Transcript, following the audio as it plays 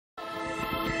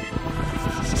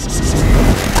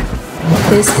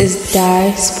This is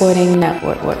Die Sporting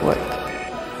Network.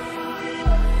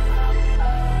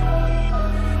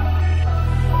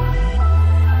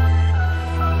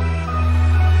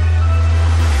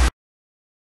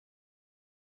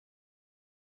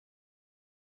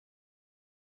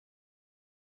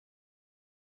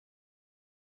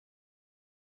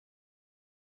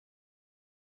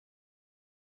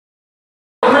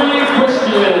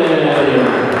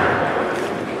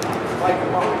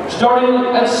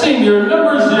 Starting at senior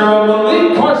number 0,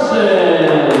 Malik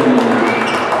Carson.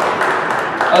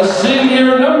 A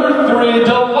senior number 3,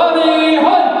 Delani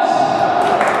Hunt.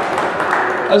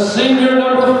 A senior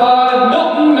number 5,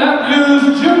 Milton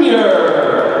Matthews Jr.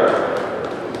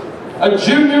 A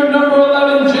junior number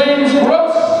 11, James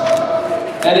Gross.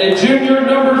 And a junior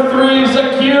number 3,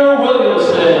 Zakir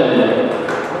Williamson.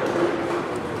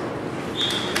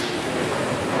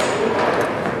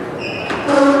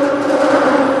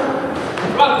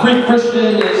 Creek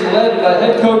Christian is led by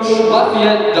head coach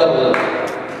Lafayette Dublin.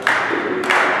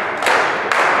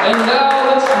 And now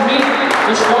let's meet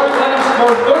the starting lineups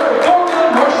for Thurgood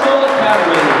Marshall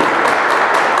Academy.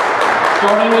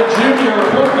 Starting at junior,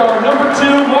 point guard number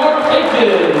 2, Mark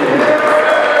Aiken.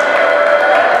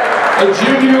 A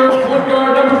junior, point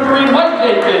guard number 3, Mike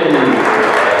Aiken.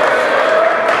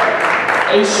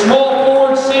 A small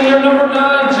forward, senior number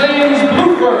 9, James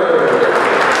Bluford.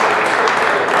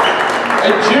 A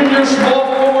junior small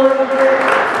forward,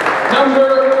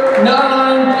 number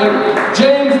 9,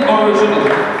 James,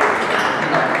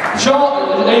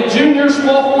 a junior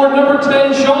small forward, number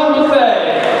 10, Sean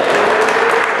Mathey.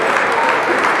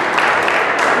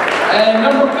 And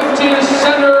number 15 is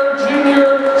center,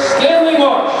 junior, Stanley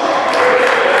Marsh.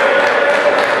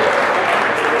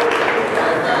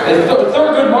 And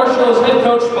Thurgood Marshall is head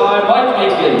coached by Mike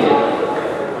Aiken.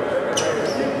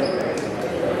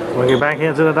 We'll get back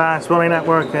into the Die Sporting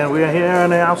Network, and we are here in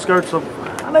the outskirts of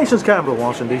our nation's capital,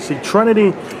 Washington, D.C.,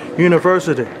 Trinity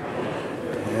University.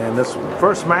 And this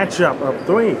first matchup of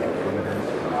 3,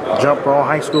 Jump Ball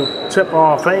High School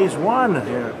Tip-Off Phase 1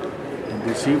 here in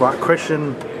D.C. Rock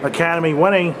Christian Academy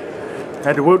winning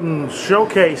at the Wooten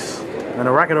Showcase and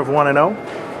a record of 1-0.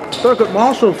 Thurgood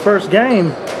Marshall's first game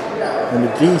in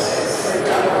the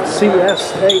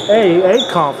DCSAA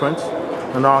Conference,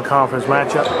 a non-conference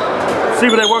matchup. See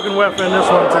what they're working with in this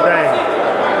one today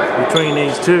between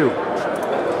these two.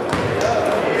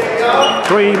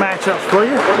 3 matchups for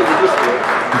you.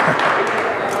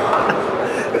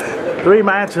 3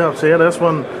 matchups here. This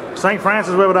one, St.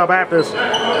 Francis Riverdale Baptist,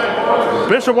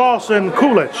 Bishop Walston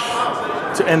Coolidge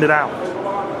to end it out.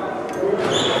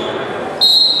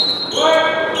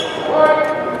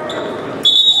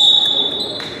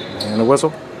 And the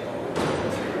whistle.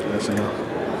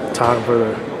 Time for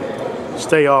the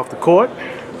stay off the court.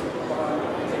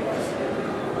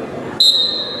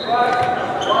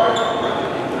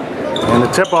 And the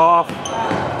tip off.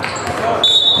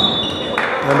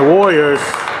 And the Warriors,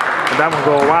 that one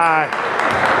go wide.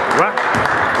 Rock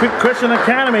Creek Christian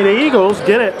Academy, the Eagles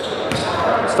get it.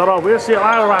 Start off, we'll see a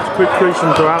lot of Rock Creek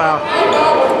Christian throughout our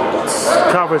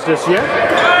coverage this year.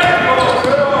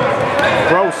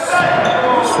 Gross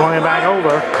swinging back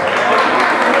over.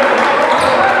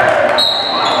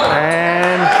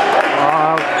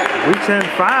 Reach-in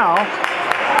foul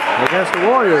against the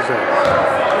Warriors there.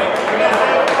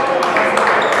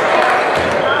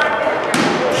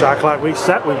 Shot clock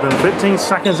reset. We've been 15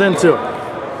 seconds into it.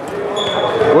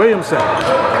 Williamson,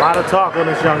 a lot of talk on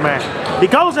this young man. He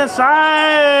goes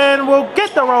inside and will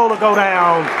get the roll to go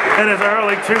down in his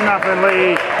early 2-0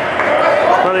 lead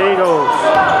for the Eagles.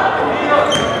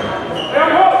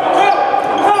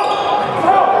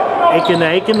 Aiken to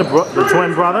Aiken, the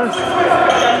twin brothers.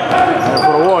 And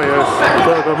for the Warriors,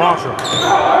 Thurgood Marshall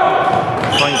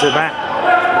swings it back.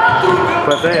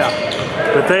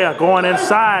 Bethea going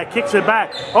inside, kicks it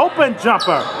back. Open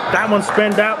jumper. That one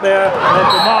spinned out there for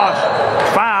Marsh.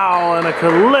 Foul and a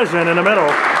collision in the middle.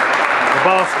 The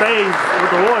ball stays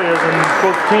with the Warriors and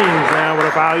both teams now with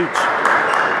a foul each.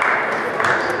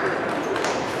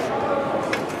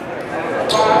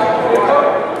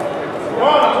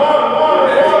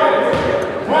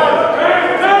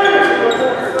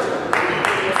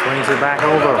 Back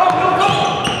over.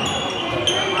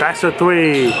 That's a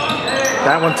 3.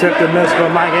 That one tipped and missed from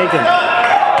Mike Aiken.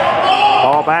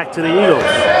 Ball back to the Eagles.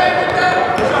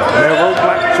 And their road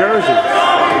black jerseys.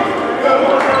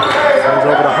 Comes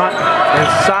over to Hunt.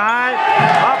 Inside.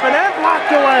 Up and in.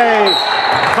 Blocked away.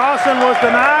 Carson was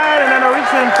denied. And then a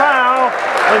reach-in foul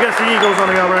against the Eagles on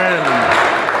the other end.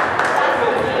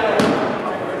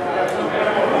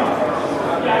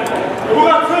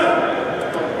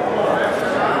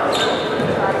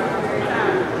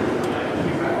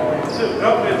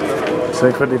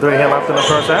 6:53 here left in the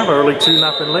first half. Early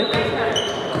 2-0 lead.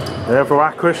 There for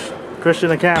our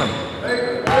Christian Academy.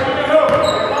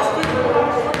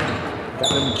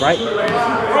 Got him right.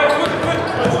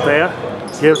 Bethea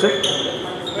gives it.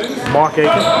 Mark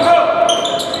Aiken.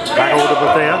 Back over to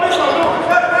Bethea.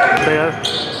 Bethea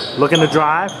looking to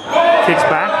drive. Kicks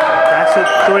back. That's a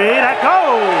 3. That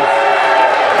goes!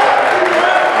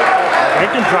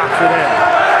 Aiken drops it in.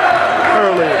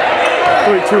 Early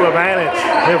 3-2 advantage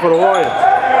here for the Warriors.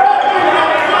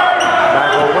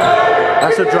 Back over.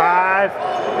 That's a drive.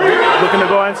 Looking to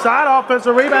go inside.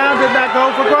 Offensive rebound. Did not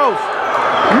go for Gross.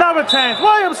 Another chance.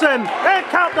 Williamson. And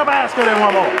count the basket in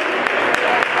one more.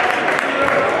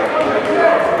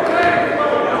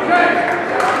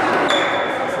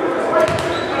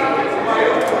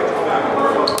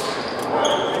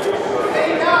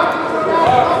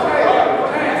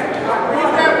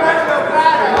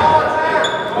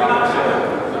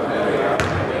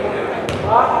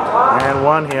 And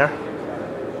one here.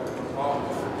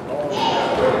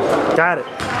 Got it.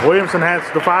 Williamson has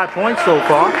the 5 points so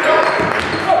far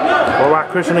for Rock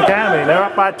Christian Academy. They're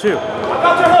up by 2.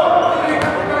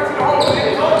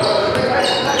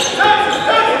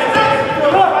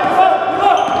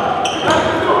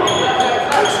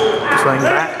 Swing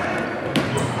back.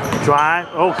 Drive.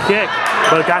 Oh, kick.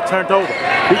 But it got turned over.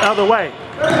 The other way.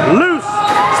 Loose.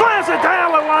 Slams it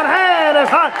down with one hand. It's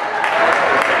Hunt.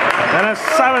 And it's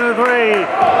 7-3.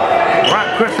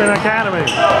 Rock Christian Academy.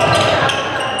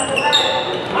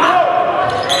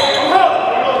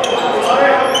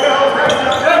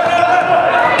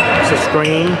 It's a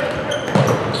screen.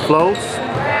 Floats.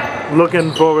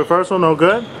 Looking for reversal. No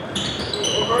good.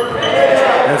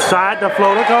 Inside, the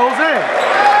floater goes in.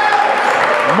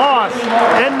 Marsh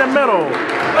in the middle.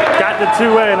 Got the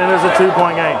 2 in, and it's a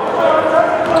 2-point game.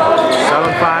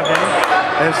 7-5 game.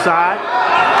 Inside.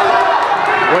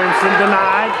 Williamson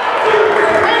denied.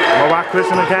 Rock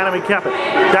Christian Academy kept it.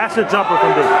 That's a jumper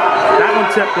from deep. That one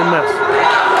tipped and missed.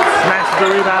 Snatches the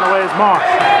rebound away as Marsh.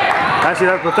 Actually,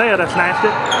 that's Bethea that snatched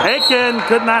it. Aiken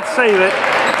could not save it,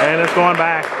 and it's going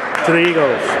back to the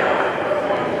Eagles.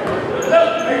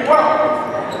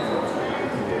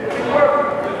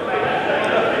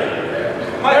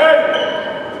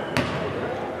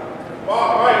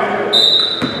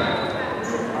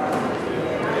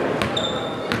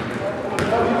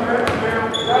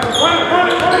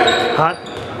 Hunt.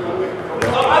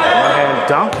 One-hand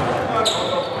dunk.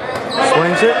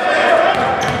 Swings it.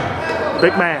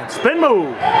 Big man. Spin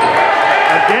move.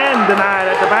 Again denied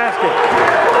at the basket.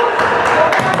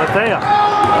 Bethea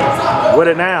with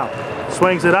it now.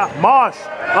 Swings it up. Marsh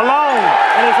alone.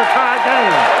 And it's a tie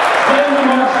game.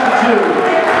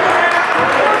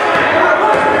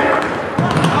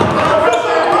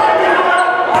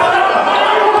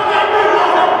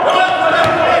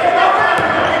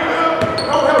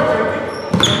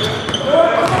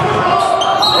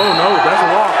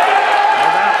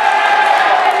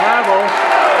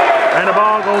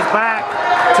 Back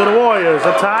to the Warriors,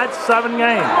 a tied 7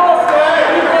 game.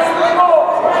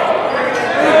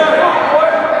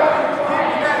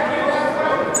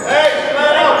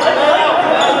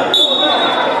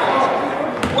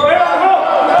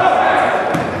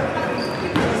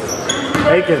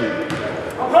 Aiken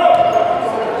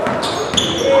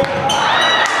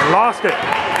lost it.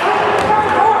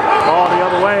 Ball the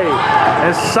other way.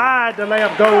 Inside, the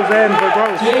layup goes in for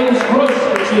Gross.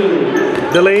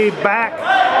 The lead back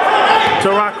to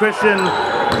Rock Christian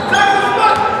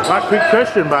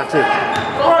by 2.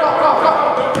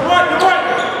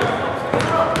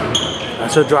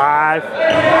 That's a drive.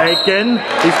 Aiken,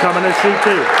 he's coming to shoot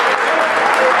 2.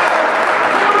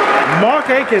 Mark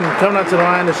Aiken coming up to the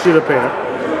line to shoot a pair.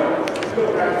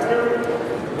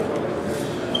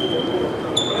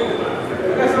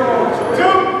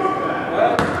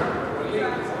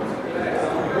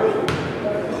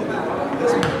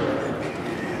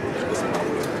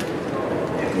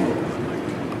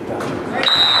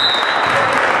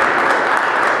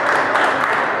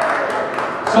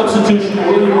 Substitution,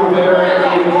 William Rivera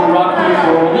in Rockwood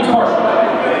for Lee Carson.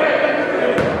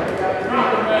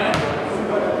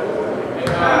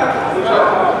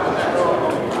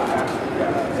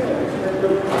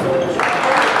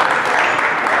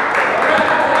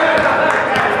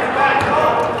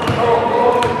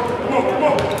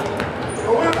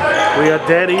 We are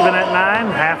dead even at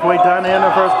 9, halfway done in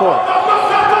the first quarter.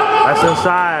 That's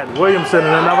inside. Williamson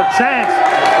and another chance.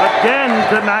 Again,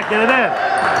 could not get it in.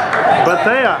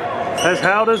 Bethea has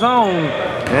held his own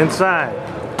inside.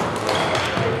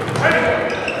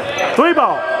 3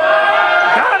 ball.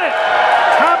 Got it.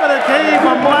 Top of the key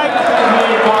from Mike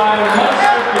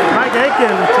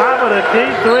Aiken. Top of the key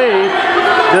 3.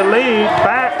 the lead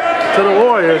back to the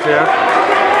Warriors here.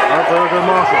 That's Thurgood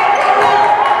Marshall.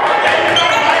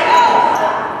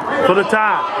 For the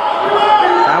tie.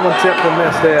 That one tipped and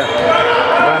missed there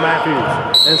by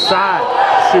Matthews. Inside,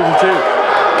 shooting 2.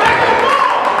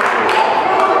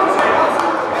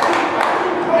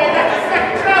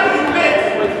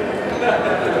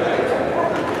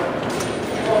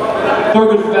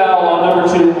 Thurgood foul on number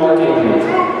 2, Mark Aiken.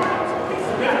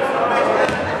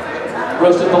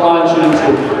 Rest at the line, shooting 2.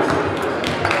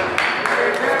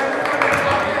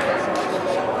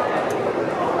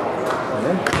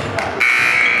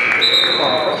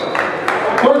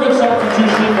 Thurgood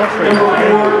substitution, number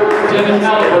 4, Devin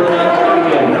Halliburton,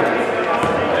 again.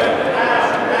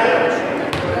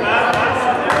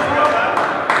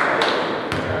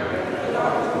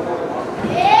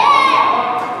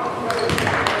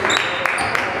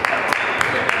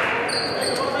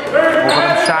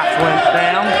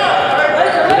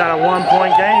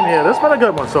 This has been a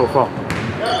good one so far.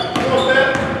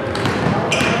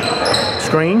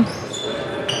 Screen.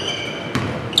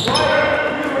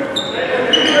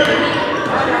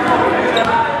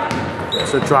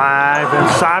 It's a drive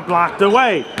inside, blocked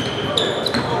away.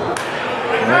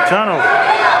 And a tunnel.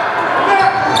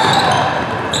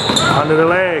 Under the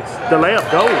legs. The layup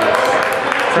goes.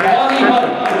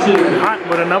 Hunt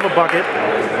with another bucket.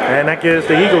 And that gives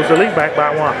the Eagles the lead back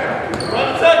by 1.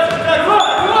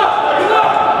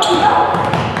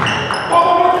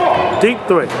 Deep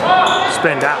 3.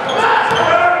 Spin out.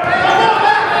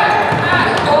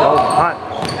 Oh, Hunt.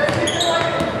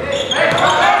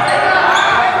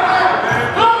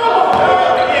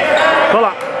 Pull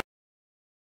up.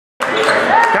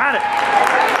 Got it.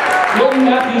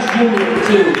 Matthews Jr.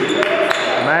 2.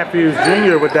 Matthews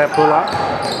Jr. with that pull up.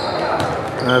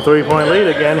 And a 3-point lead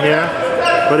again here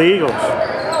for the Eagles.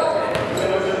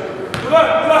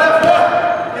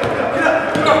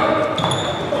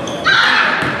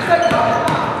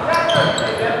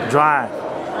 Drive.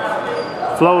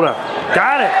 Floater.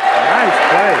 Got it. Nice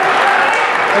play.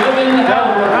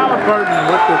 Halliburton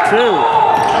with the 2.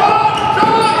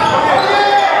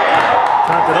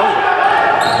 Turns it over.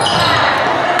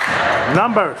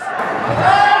 Numbers.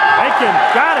 Aiken.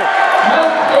 Got it.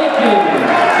 Aiken.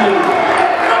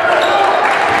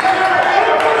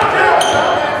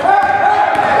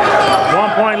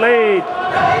 1-point lead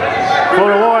for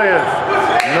the Warriors.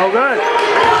 No good.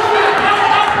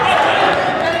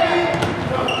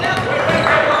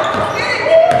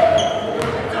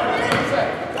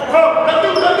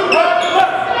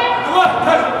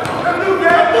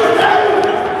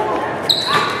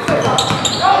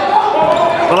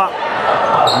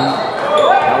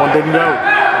 Didn't go.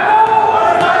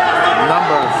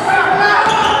 Numbers.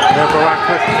 Never rock.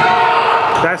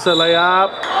 That's a layup.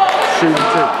 Shooting 2.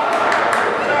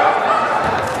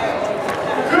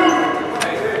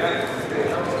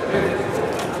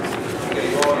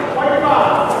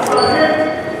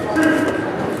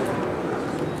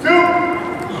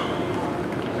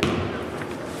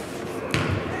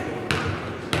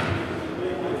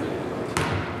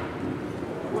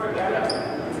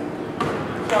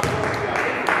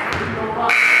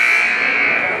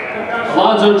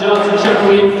 Alonzo Johnson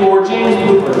checking in for James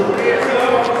Cooper.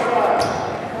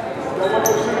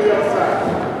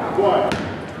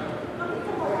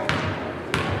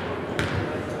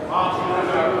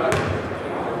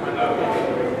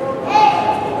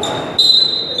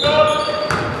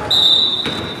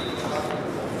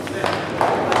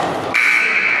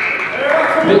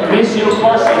 Maceo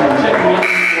Carson checking in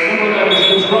for number 11,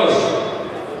 James Gross.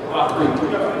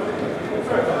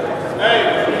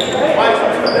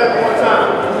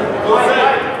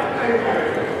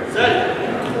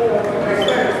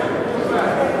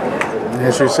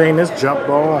 As you're seeing this jump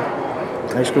ball,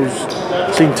 high school's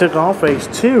team took off phase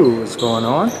 2 is going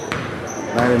on.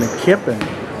 Landon and Kip and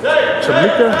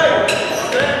Tamika,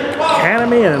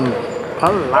 Academy and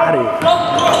Palati.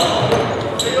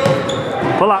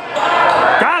 Pull up.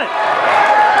 Got it!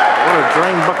 What a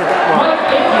drain bucket that was.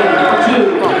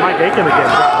 Oh, Mike Aiken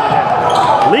again.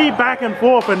 Lead back and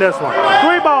forth in this one.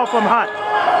 3 ball from Hunt.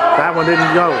 That one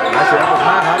didn't go. Actually, that was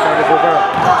not Hunt. That was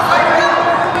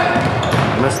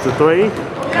Mr. 3.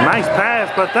 Nice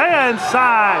pass, but they're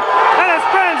inside. And it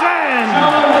spins in.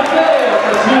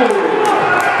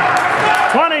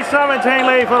 20-17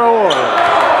 lead for the Warriors.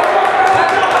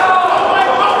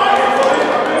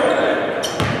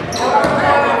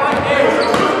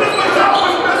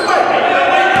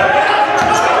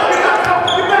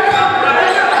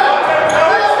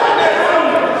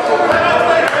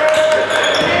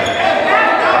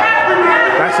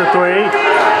 That's a 3.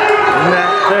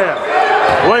 Net there.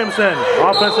 Williamson,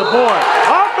 offensive board.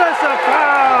 Offensive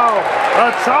foul!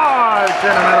 A charge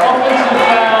in the middle.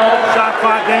 Shot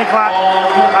clock, game clock,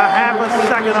 a half a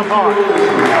second apart.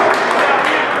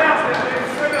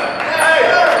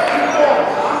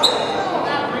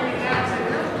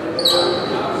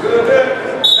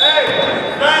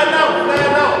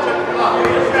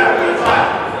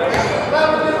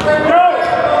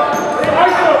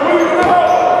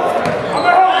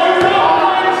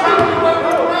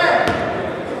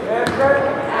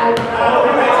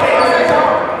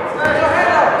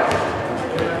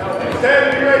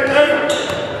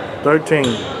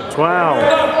 Thirteen, 12,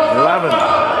 11.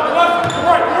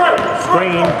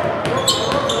 Screen.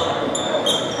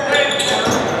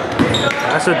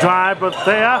 That's a drive, but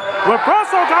there, where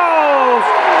Russell goes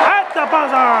at the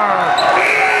buzzer.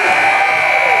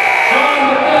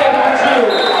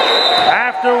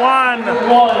 After one,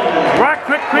 Rock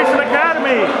Creek Christian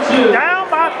Academy down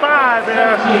by 5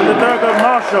 here to Thurgood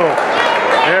Marshall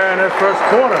here in this first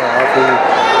quarter of the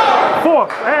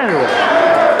 4th annual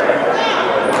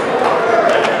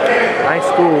high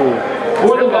school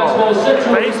football.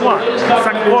 Phase 1,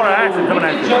 second quarter action coming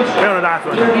at you. Here on the dice.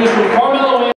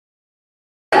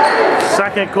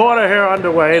 Second quarter here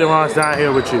underway. Deron's down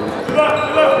here with you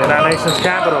in our nation's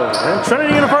capital. And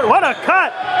Trinity University, what a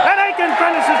cut! And Aiken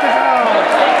finishes the job.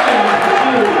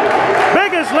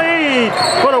 Biggest lead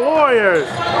for the Warriors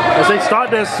as they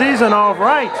start their season off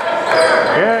right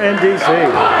here in DC.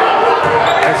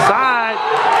 Inside,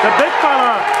 the big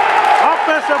fella.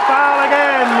 Offensive foul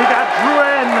again. He got Drew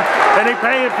in, and he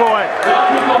paid for it.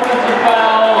 Offensive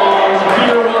foul on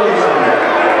Peter Williamson.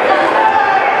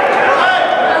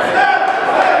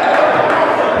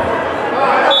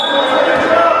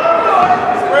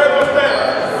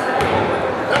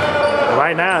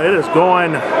 Right now, it is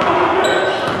going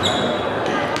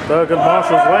Thurgood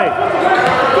Marshall's way.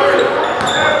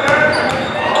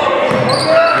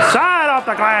 Side off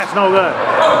the glass, no good.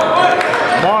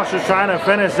 Marshall's trying to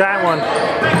finish that one.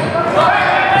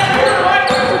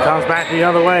 It comes back the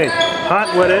other way.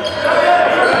 Hunt with it.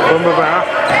 Boom, boom, boom.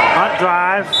 Hunt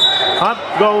drives. Hunt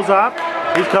goes up.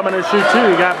 He's coming to shoot too.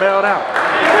 He got bailed out.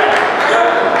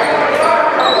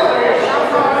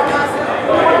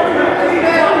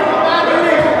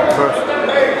 First,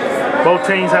 both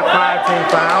teams have 5 team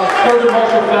fouls. Thurgood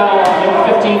Marshall foul on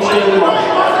 15 Stanley.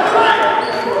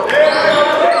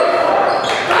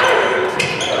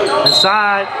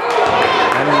 Inside,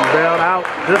 and he bailed out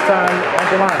this time at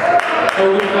the line.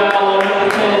 Thurgood foul on number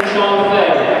 10, Sean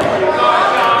McVeigh.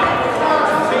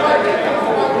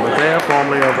 McVeigh,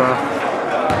 formerly of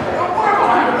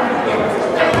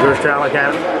Georgetown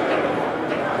Academy.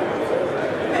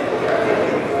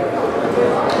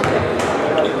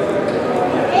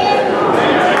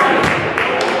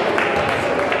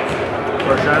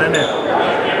 First shot in there.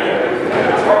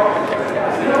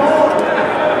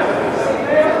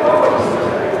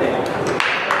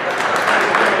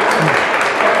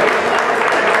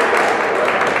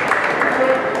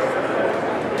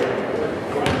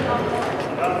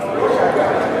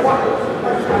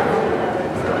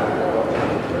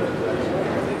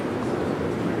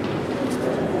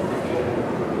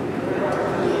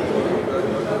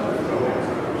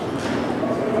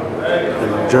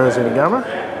 Jersey together.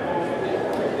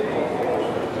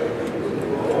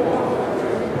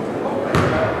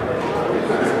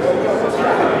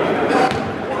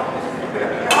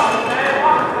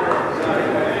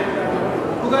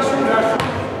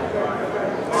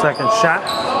 Second shot.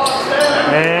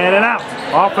 And an out.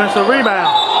 Offensive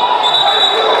rebound.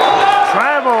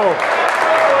 Travel.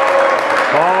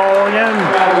 Ball in.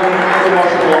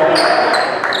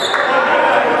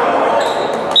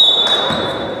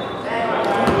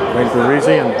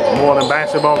 Rizzi and More Than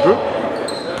Basketball Group.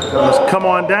 Let's come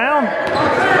on down.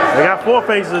 They got 4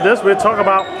 phases of this. We'll talk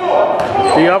about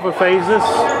the other phases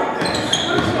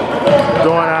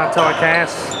during our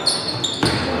telecast.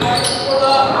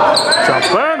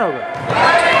 Charles Burnover.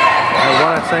 And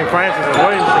one at St. Francis and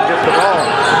Williamson gets the ball.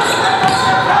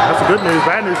 That's the good news.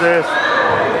 Bad news is,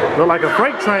 looked like a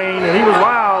freight train and he was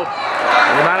wild.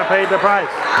 They might have paid the price.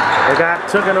 They got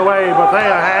taken away, but they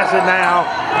has it now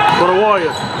for the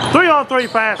Warriors. 3-on-3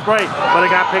 fast break, but it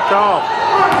got picked off.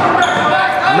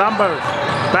 Numbers,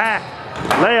 back,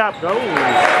 layup goes.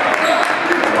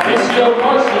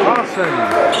 Carson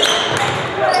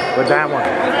with that one.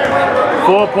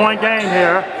 4-point game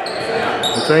here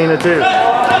between the two.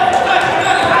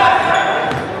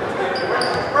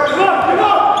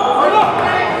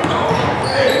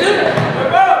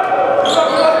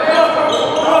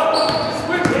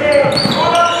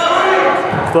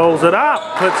 Throws it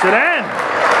up, puts it in.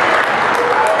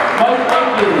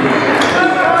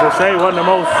 As I say, wasn't the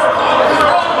most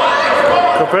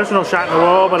professional shot in the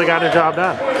wall, but it got the job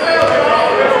done.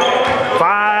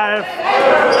 5.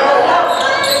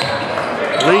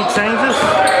 Lead changes.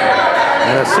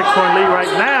 And a 6-point lead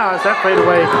right now as that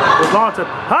fadeaway was launched.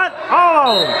 Hunt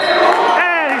all on.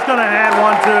 And he's going to add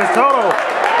 1 to his total.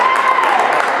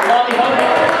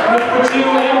 Number 2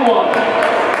 and 1.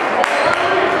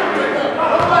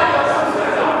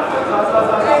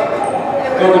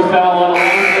 Thurgood foul on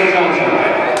Johnson.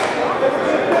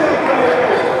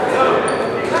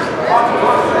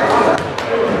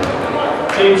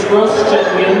 James Gross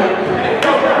checking in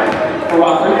for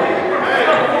Rockford.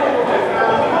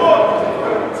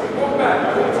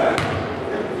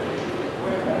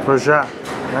 First shot.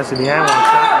 That's the end one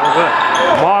shot. No good.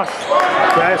 Moss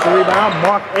tries to rebound.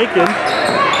 Mark Aiken.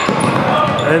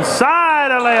 Inside,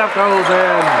 a layup goes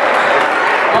in.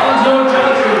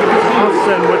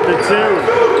 Johnson with the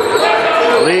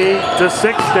 2. Lead to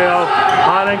 6 still.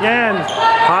 Hunt again.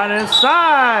 Hunt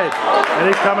inside. And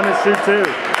he's coming to shoot 2.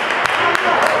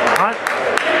 Hunt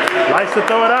likes to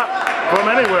throw it up from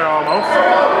anywhere almost.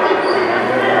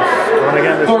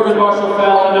 Thurgood Marshall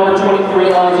foul on number 23,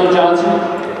 Alonzo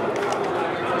Johnson.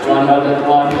 Line out at the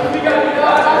line.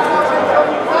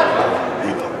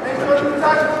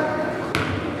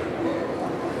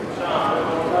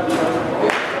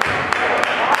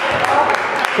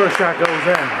 First shot goes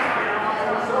in.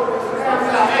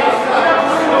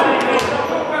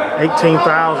 18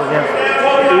 fouls against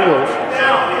Eagles.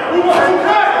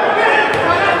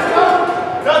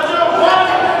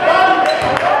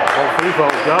 Both free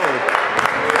throws go.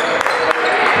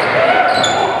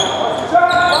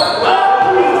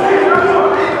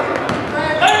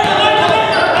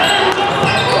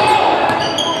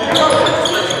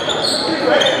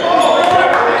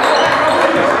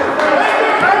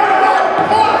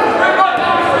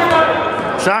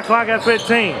 Shot clock at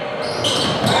 15.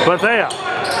 Bethea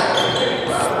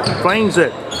flings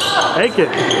it.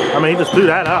 Aiken. He just threw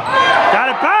that up.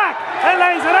 Got it back and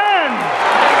lays it in.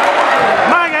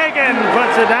 Mike Aiken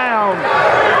puts it down.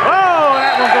 Oh,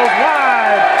 that one goes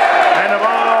wide. And the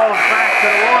ball back to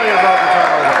the Warriors off the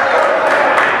turnover.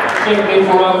 Checking in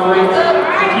for referee.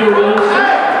 Here Williams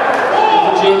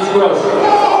for James Gross.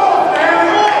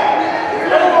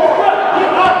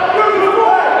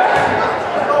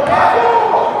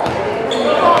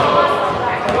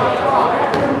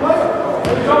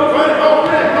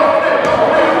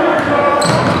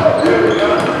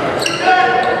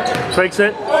 Fakes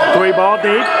it, 3 ball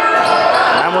deep.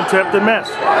 That one tipped and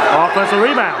missed. Offensive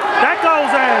rebound. That goes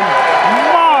in.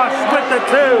 Moss with the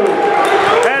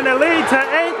 2. And the lead to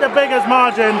 8, the biggest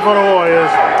margin for the Warriors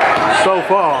so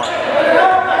far.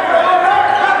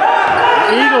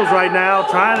 The Eagles right now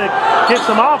trying to get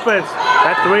some offense.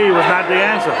 That 3 was not the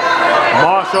answer.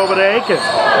 Marsh over to Aiken.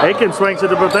 Aiken swings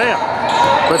it to Bethea.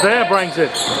 Bethea brings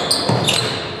it.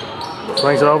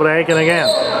 Swings it over to Aiken again.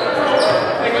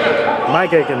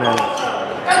 Mike Aiken then.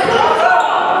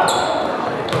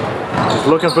 He's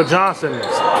looking for Johnson.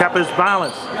 He's kept his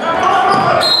balance.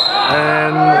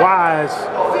 And Wise,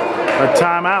 a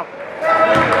timeout.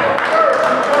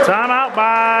 Timeout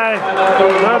by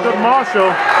Thurgood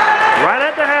Marshall. Right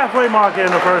at the halfway mark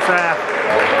in the first half.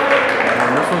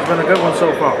 And this one's been a good one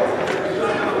so far.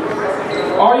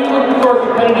 Are you looking for a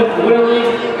competitive Winter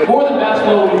League? More Than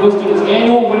Basketball will be hosting its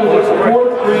annual Winter League for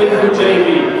 4th grade through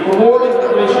JV. For more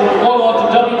information, log on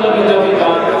to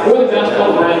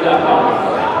www.morethanbasketballbrand.com.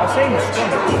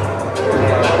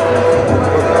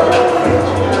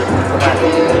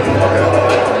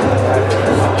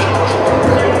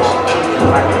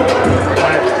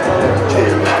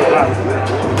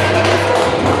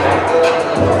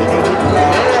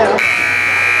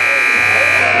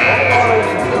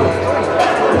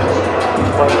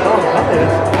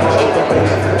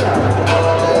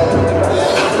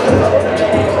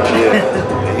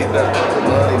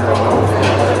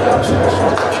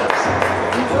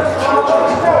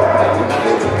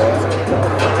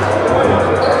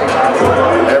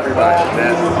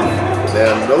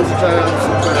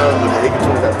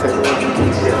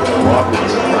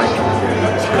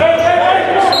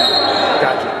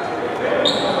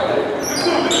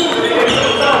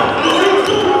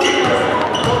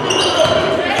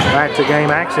 Back to game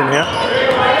action here.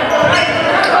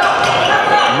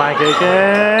 Mike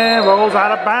Aiken rolls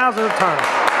out of bounds at the turn.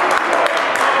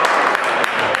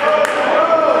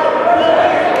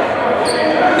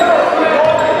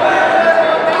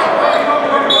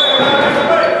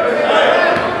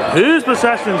 Whose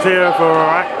possessions here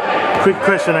for Creek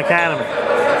Christian Academy?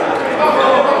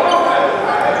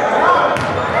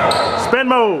 Spin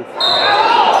move.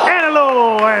 And a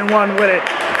low and one with it.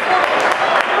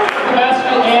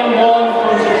 Basket and 1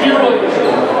 from Secure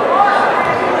Williams.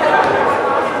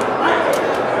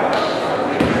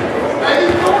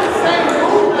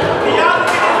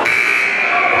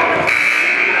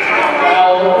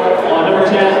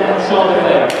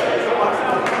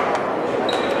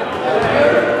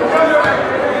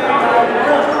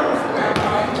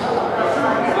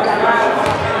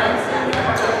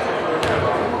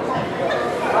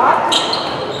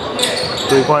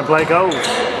 3-point play goes.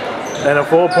 And a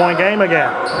 4-point game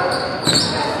again.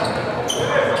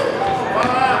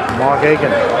 Mark Aiken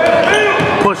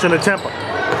pushing the tempo.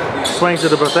 Swings to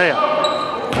the Bethea.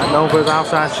 Not known for his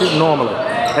outside shooting normally.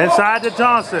 Inside to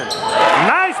Johnson.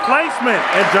 Nice placement.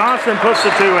 And Johnson puts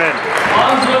the 2 in.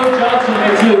 Lonzo Johnson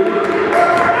with 2.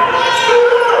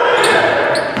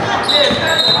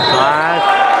 Drive.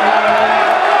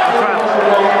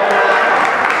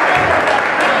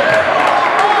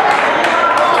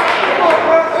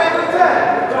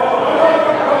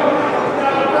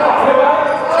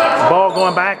 Ball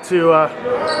going back to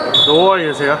the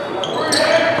Warriors here.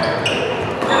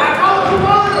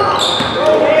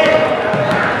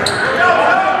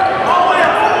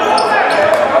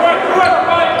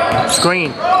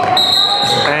 Screen.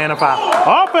 And a foul.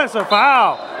 Offensive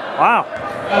foul. Wow.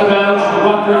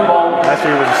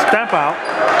 Actually, it was a step out.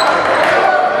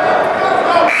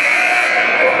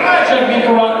 Checking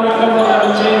for Rockford, number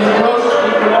 11, James Gross.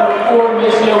 For number 4,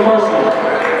 Maceo Varsity.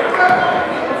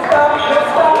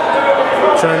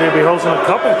 Trinity will be hosting a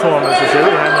couple tournaments this year.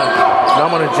 We had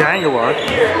another one in January.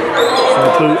 So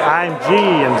include IMG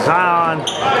and Zion,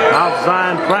 Mount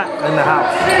Zion Pratt in the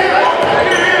house.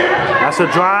 That's a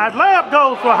drive. Layup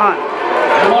goes for Hunt.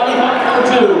 Lonnie Hunt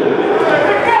for 2.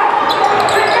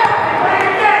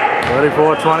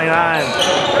 34-29.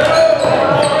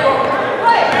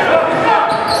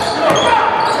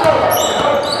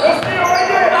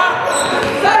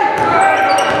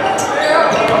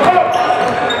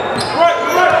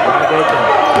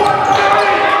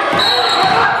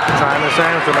 Trying to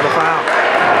sandwich another foul.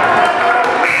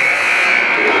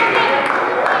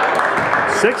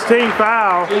 16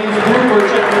 foul against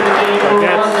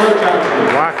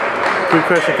Rock Creek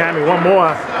Christian Academy. One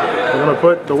more. We're going to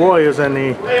put the Warriors in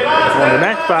the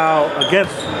next foul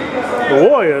against the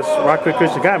Warriors. Rock Creek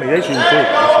Christian Academy. They shooting 2.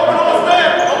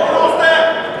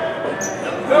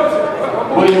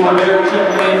 William Rivera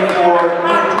checking in for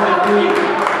number 23.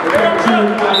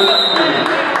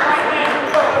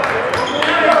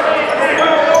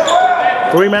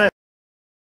 3 minutes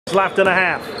left in a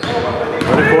half.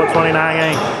 34-29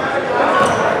 game.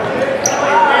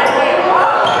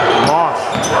 Moss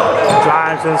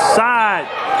drives inside.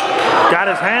 Got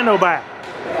his handle back.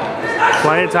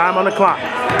 Playing time on the clock.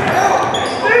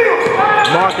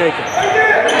 Mark Aiken.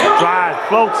 Drive,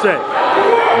 floats it.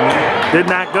 Did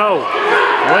not go.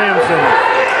 Williamson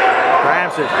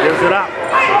grabs it, gives it up.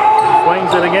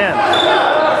 Swings it again.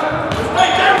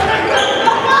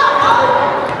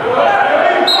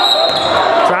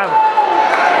 Travis.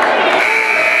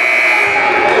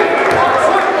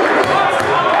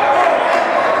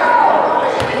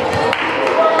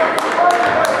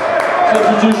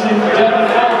 Substitution,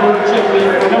 Devin Albert checking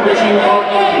in for number 2, Mark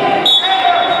Aiken.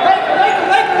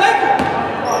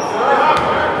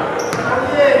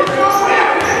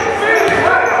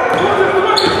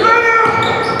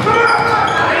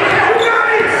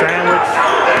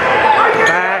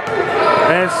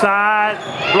 Inside,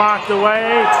 blocked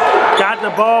away, got the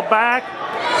ball back.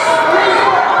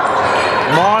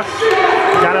 Marsh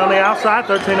got it on the outside,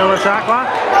 13 on the shot clock.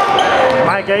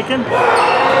 Mike Aiken. Man,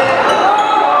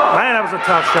 that was a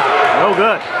tough shot. No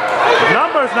good.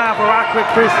 Numbers now for Rock Creek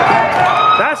Christian.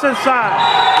 That's inside.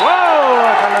 Whoa,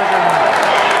 that's a legend.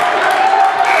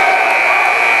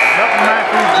 Milton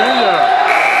Matthews Jr.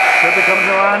 Trippy comes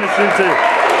in line to shoot 2.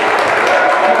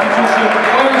 Substitution,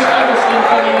 Clarence Everson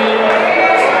coming in.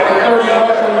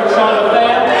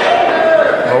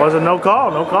 There wasn't no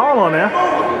call on there.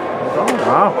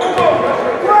 Wow.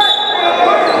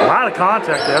 A lot of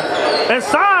contact there.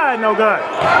 Inside, no good.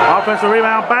 Offensive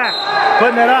rebound back,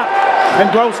 putting it up.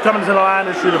 And Gross coming to the line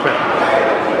to shoot a bit.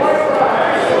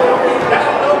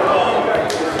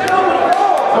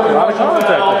 A lot of contact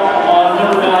there.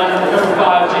 Number 9, number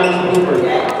 5, James Bluebird.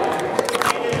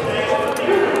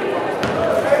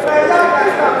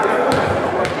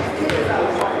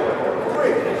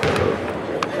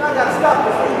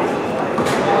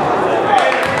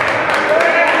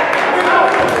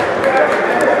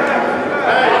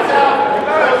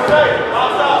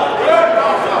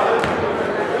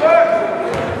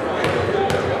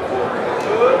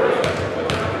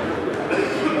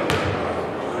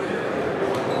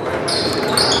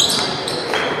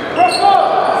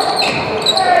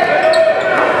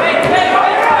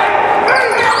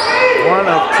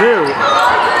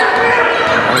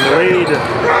 And lead to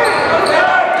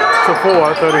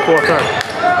 4, 34-30.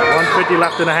 150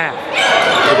 left in a half.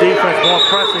 The defense more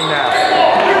pressing now.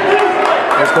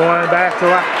 It's going back to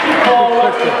Rock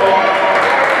Christian.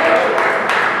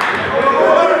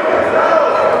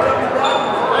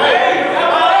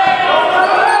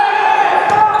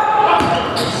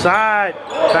 Side,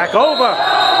 back over.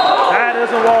 That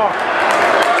is a walk.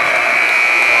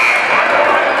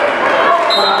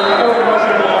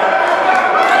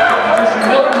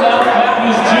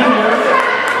 Matthews Jr.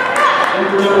 and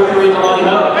number 3 to line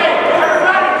up.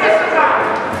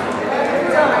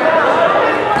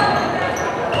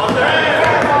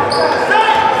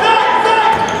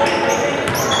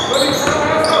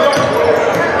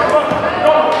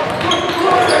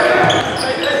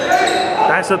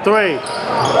 That's a 3.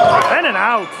 In and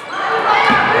out.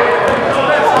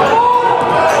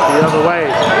 The other way.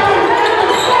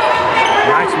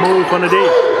 Nice move from the D.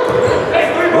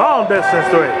 Long distance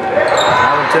 3.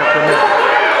 That one tipped the miss.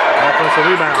 Offensive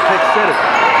rebound. Pick City.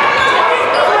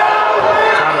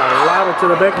 Trying to lob it to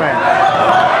the big man.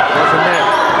 Wasn't there.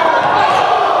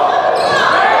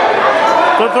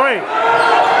 For 3.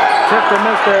 Tipped the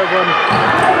miss there from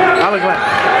Allegland.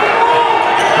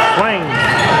 Swing.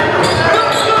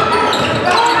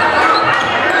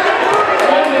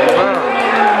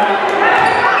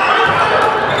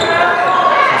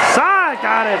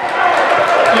 Got it.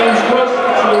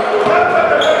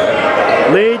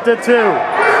 Lead to 2.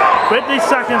 50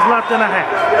 seconds left in a half.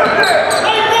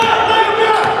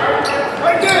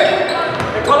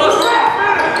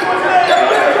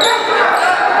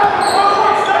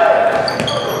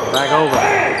 Back over.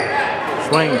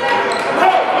 Swing.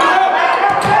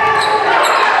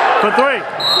 For 3.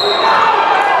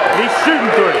 He's shooting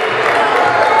 3.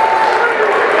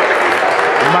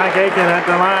 Mike Aiken at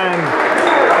the line.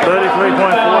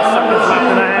 33.4 seconds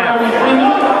left in a half.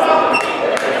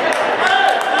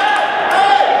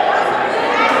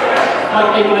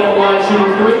 Mike Aiken at the line,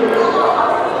 shooting 3.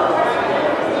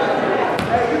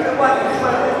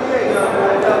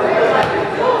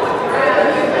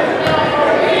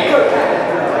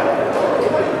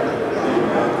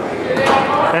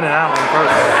 In and out on the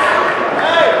first.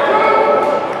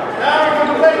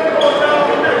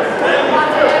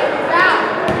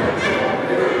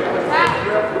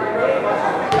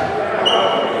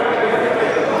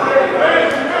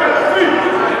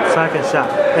 Second shot,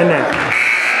 in there.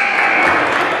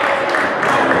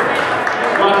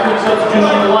 Quick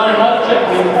substitution in the lineup,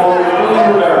 checking for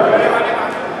William Rivera.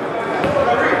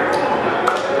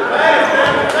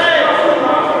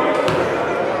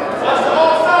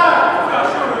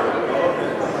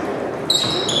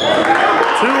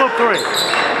 Two of 3.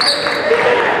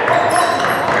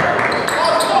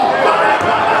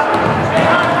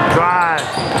 Drive.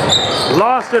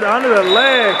 Lost it under the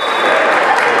leg.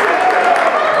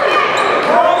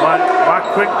 But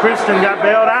Quick Christian got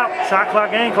bailed out. Shot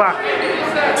clock, game clock.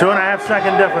 2.5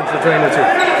 second difference between the two.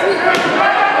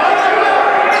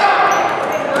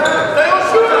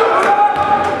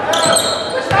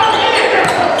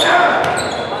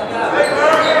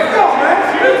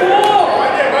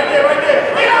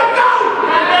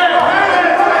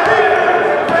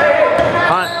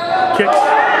 Hunt kicks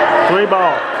 3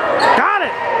 ball. Got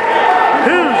it.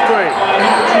 Huge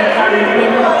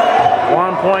 3.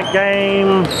 1 point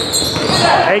game.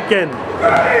 Aiken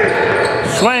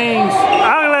swings,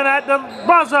 Allen at the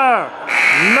buzzer,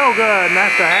 no good, and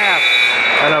that's the half,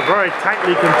 and a very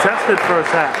tightly contested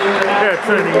first half here at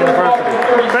Trinity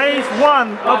University. Phase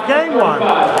 1 of game 1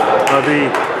 of the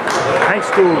high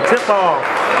school tip-off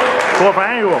 4th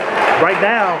annual. Right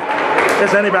now,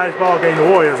 it's anybody's ball game. The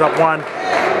Warriors up 1.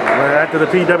 After the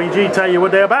PWG tell you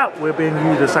what they're about, we'll bring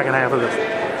you the second half of this.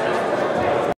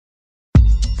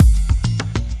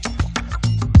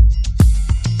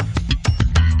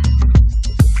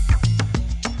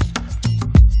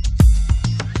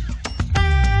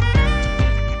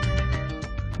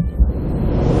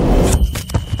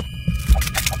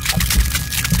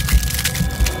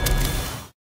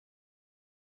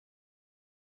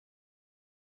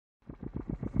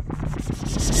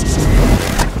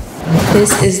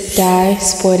 This is Dye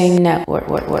Sporting Network.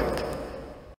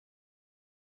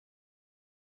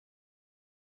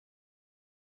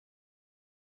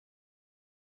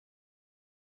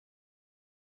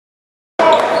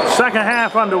 Second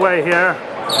half underway here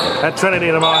at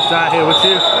Trinity tomorrow. Dye here with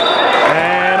you.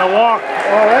 And a walk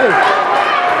already.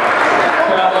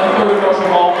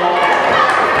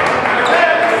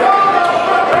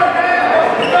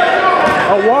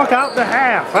 A walk out the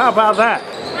half. How about that?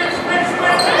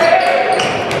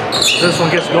 This one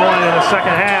gets going in the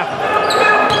second half.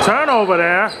 Turnover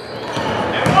there.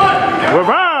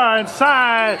 Rivera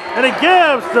inside, and it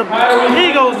gives the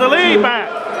Eagles the lead back.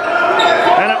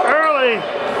 And an early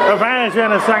advantage in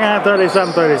the second half,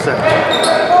 37-36.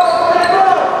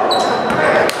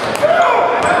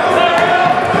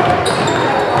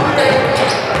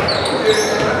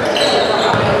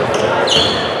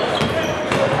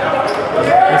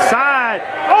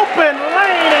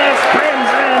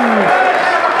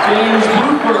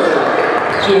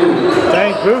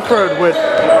 Buford with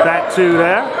that 2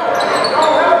 there.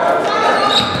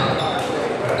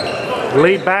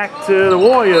 Lead back to the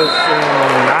Warriors,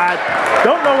 and I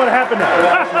don't know what happened there.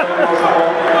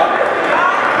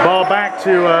 Ball back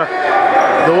to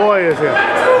the Warriors here.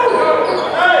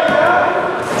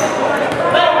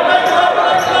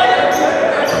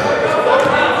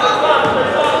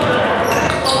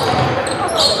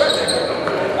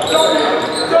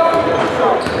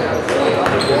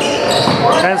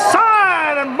 And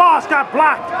side, and Moss got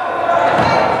blocked.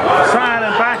 Side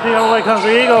and back the other way comes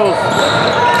the Eagles.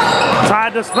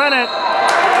 Tried to spin it,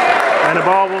 and the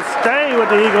ball will stay with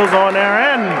the Eagles on their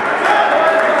end.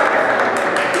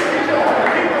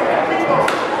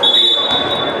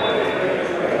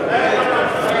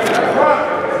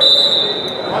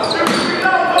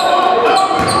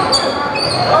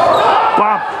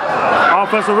 Bump,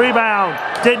 offensive rebound,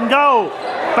 didn't go.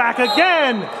 Back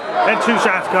again, and 2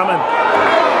 shots coming.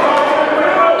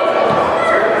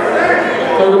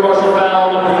 Thurgood Marshall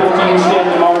foul, number 15,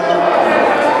 Stanley Marshall.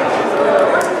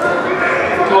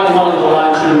 Going on to the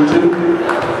line, shooting 2.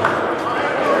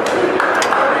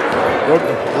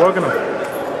 Working them.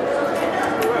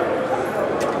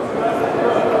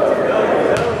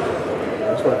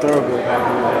 That's what Thurgood had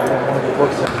to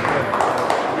do.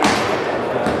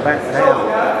 Back down.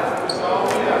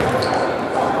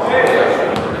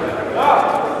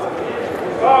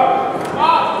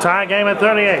 Tie game at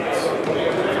 38.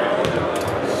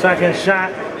 Second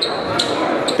shot.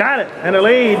 Got it. And the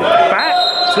lead back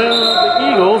to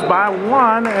the Eagles by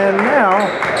 1. And now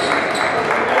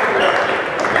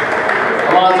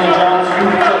Alonzo Johnson,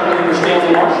 for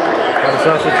Stanley Marshall. by the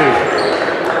substitution.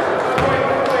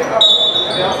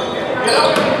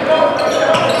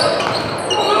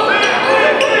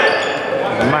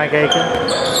 Mike Aiken.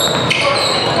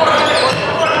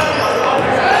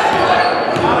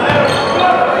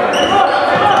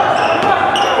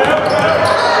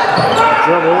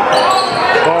 Dribble,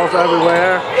 balls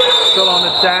everywhere, still on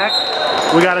the deck.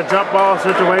 We got a jump ball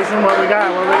situation. What we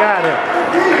got here?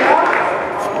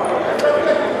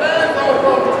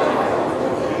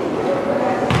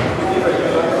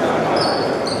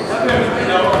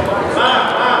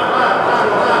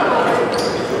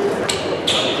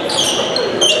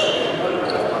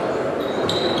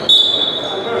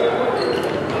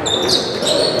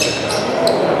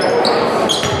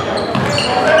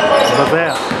 But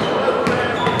there.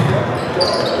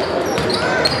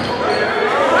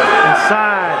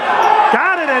 Inside.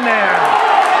 Got it in there.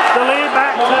 The lead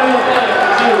back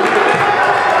to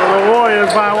the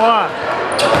Warriors by 1.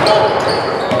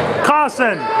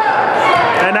 Carson.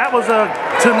 And that was a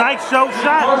Tonight Show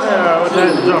shot with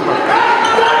that jumper.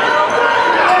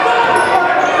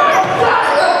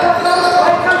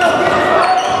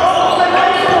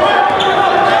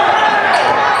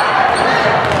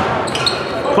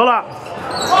 Pull up.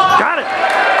 Got it.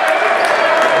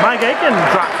 Mike Aiken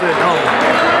drops it home.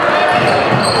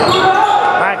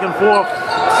 Back and forth.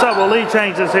 Several lead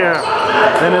changes here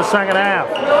in the second half.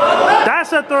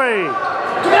 That's a 3.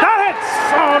 That hits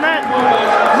on that.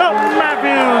 Milton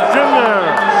Matthews Jr.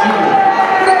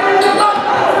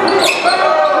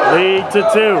 Lead to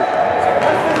 2.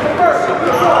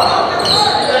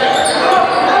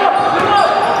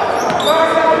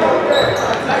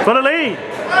 For the lead.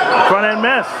 Front end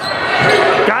miss.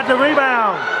 Got the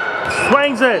rebound.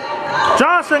 Swings it.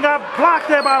 Johnson got blocked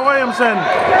there by Williamson.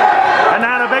 And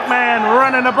now the big man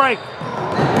running the break.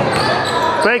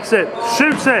 Fakes it.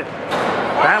 Shoots it.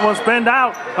 That one spinned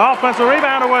out. Offensive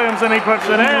rebound to Williamson. He puts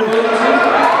it in.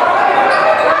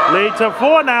 Lead to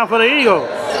 4 now for the Eagles.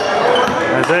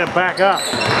 As they back up.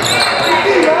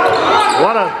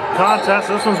 What a contest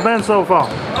this one's been so far.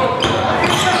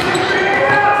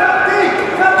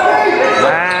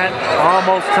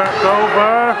 Almost turned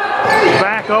over,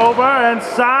 back over,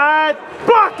 inside,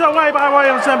 blocked away by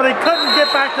Williamson, but he couldn't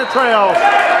get back to trail.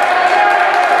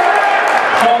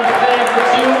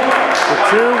 The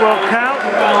 2 will count.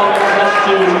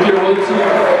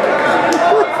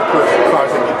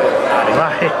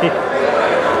 Right.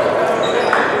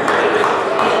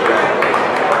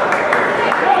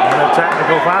 And a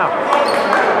technical foul.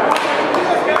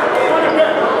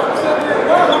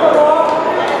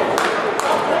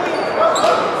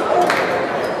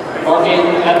 Morgan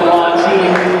at the line,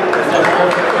 shooting.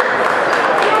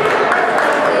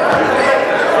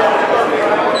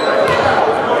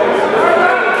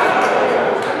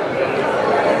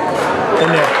 In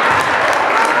there.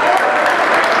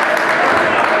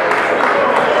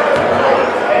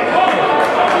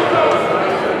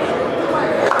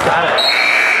 Got it.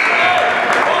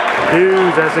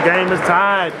 Hughes as the game is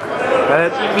tied.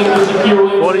 At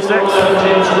 46.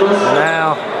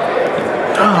 Now,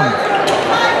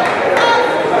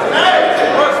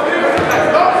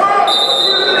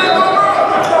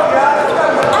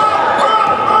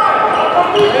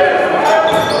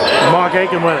 Mark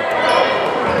Aiken with it.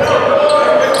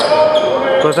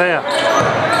 But there.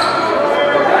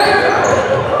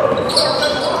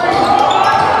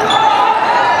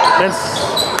 And,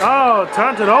 oh,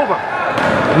 turns it over.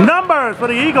 Numbers for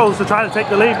the Eagles to try to take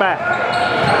the lead back.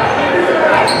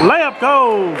 Layup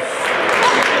goes.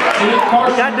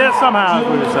 Got there somehow, as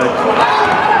we would say.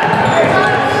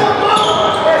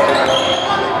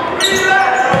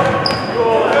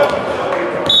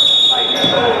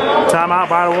 Timeout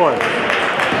by the Warriors.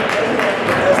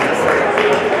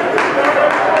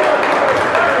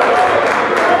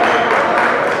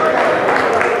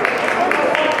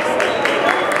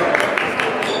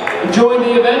 Enjoying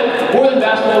the event, More Than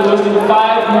Basketball is hosting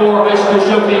 5 more high school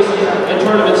showcases and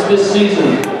tournaments this season,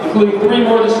 including 3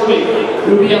 more this week.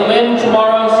 We will be at Lynn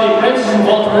tomorrow, St. Francis in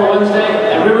Baltimore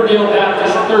Wednesday, and Riverdale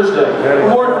Baptist Thursday. For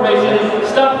more information,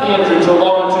 stop at the entrance or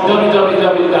log on to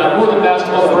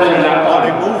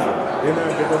www.morethanbasketballbrand.com. They're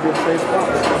going to be a safe spot.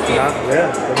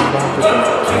 Yeah.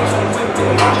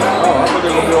 Oh, I thought they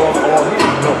were going to be all here.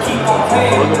 No.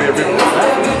 It's going to be a big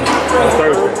on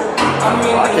Thursday. I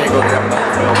can't go there.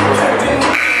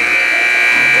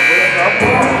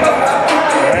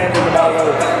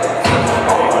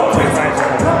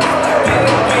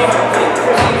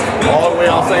 All the way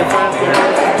on St. Francis?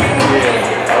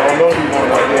 Yeah. I don't know if you want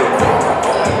like this.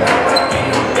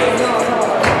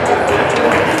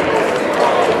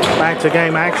 Back to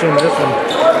game action. This one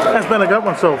has been a good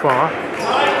one so far.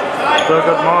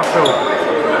 Thurgood Marshall.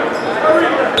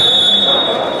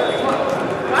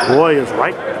 Warriors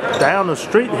right down the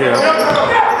street here.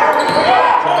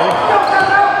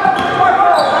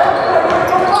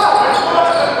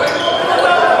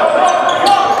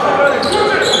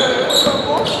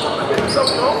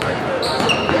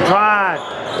 Drive,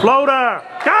 floater,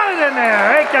 got it in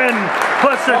there. Aiken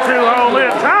puts it to home.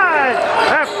 We're tied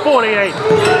at 48.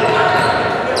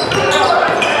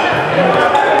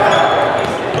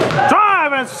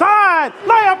 Drive inside,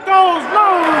 layup goes, no,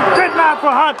 did not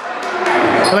for Hunt.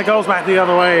 And it goes back the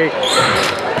other way.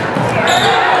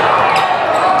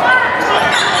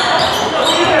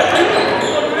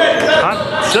 Hunt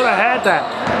should have had that.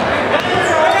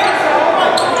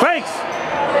 Fakes.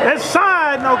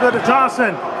 Inside, no good to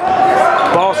Johnson.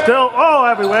 Ball still, oh,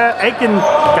 everywhere. Aiken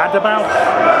got the bounce.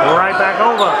 Right back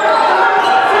over.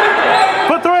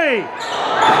 For 3.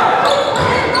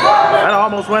 That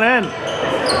almost went in.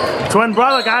 Twin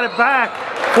brother got it back.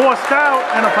 Forced out,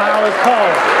 and a foul is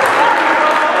called.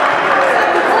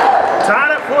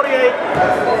 Tied at 48.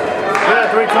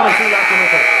 Yeah, 3:22 left in the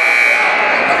game.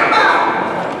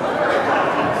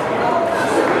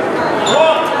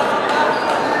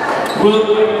 Will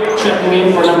checking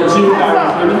in for number 2,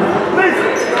 Aaron Freeman.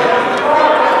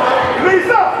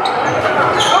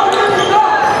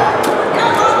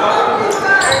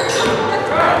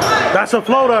 That's a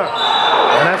floater,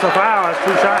 and that's a foul. That's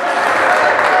 2 shots.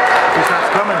 2 shots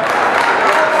coming.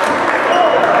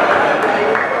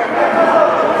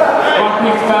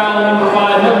 Quick foul, number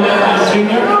 5, Hilton Matthews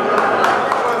Jr.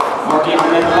 Marking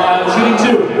number 5, shooting 2.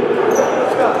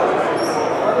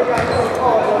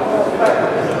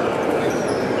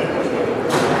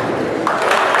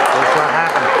 What's what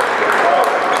happened?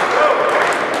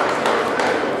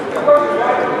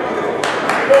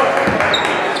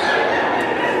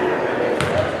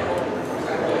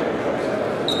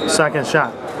 Second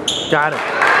shot. Got it.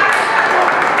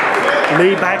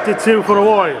 Lead back to 2 for the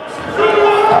Warriors.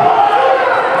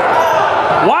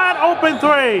 Wide open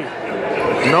 3.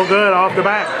 No good off the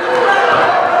back.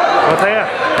 But there.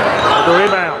 With the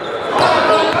rebound.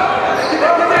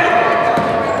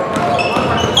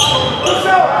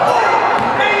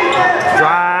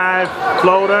 Drive.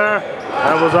 Floater.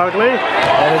 That was ugly.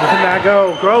 And it did not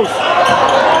go. Gross.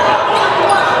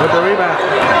 With the rebound.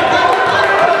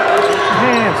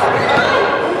 Hands.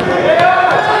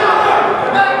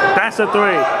 That's a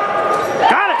 3.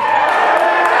 Got it.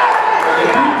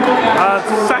 A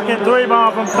second 3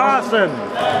 ball from Carson.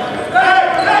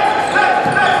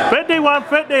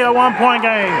 51-50, a 1-point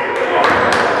game.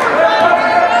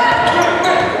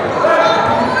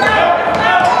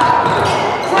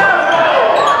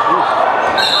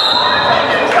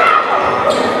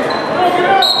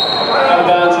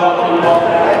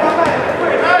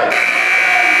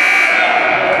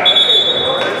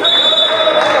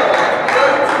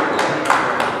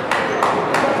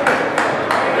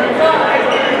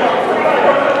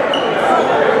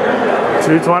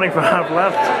 .225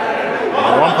 left.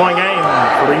 1-point game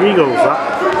for the Eagles.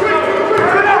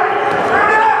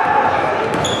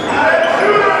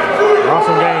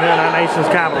 Awesome game here in our nation's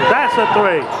capital. That's a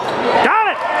 3. Got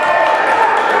it!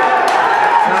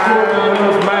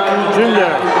 Matthews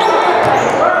Jr.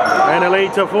 And a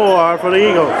lead to 4 for the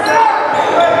Eagles.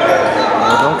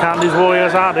 Don't count these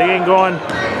Warriors out. They ain't going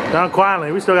down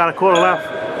quietly. We still got a quarter left.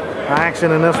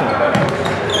 Action in this one.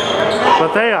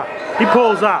 But there, he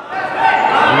pulls up.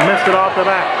 He missed it off the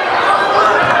back.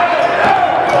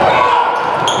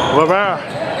 Rivera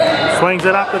swings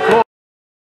it up the court.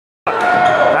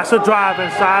 That's a drive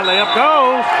inside. Layup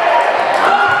goes.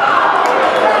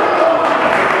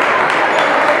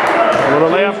 With a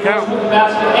layup count.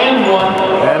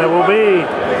 And it will be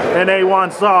an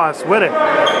A1 Sauce with it.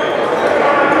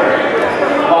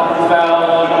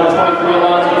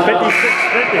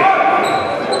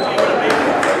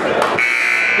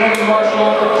 56-50.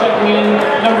 Marshall checking in.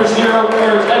 Number 0,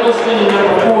 Paris Eggleston, and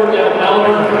number 4, Devin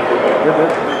Halliburton.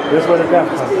 This way to death.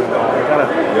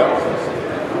 Yep.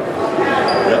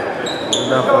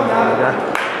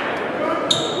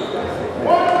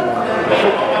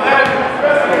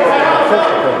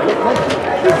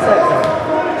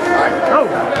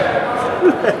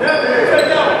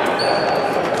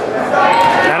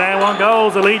 And then one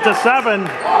goes, the lead to 7.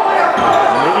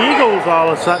 And the Eagles all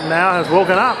of a sudden now has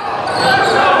woken up.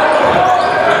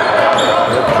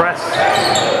 The press.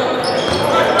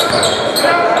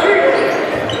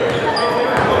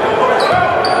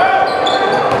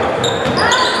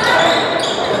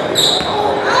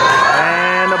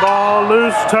 And the ball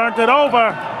loose, turned it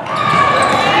over.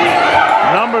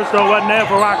 Numbers though wasn't there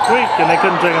for Rock Creek and they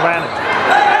couldn't take advantage.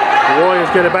 The Warriors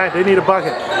get it back, they need a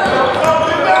bucket.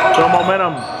 So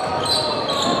momentum.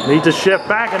 Need to shift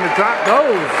back and the drop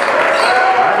goes.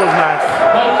 That was nice.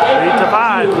 8 to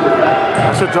 5.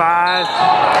 That's a drive.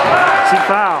 See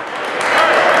foul.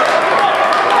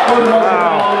 From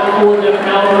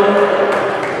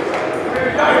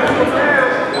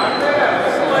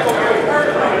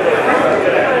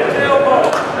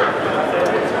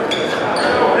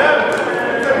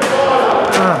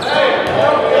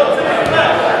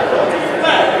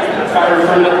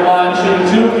the line,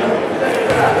 shooting 2.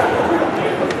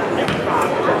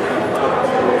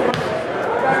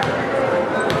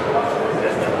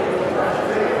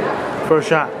 First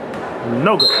shot,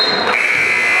 no good.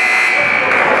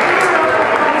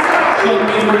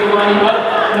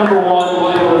 Number 1,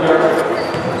 William Rivera.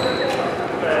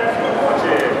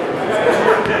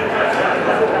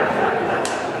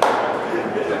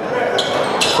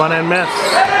 Front end miss.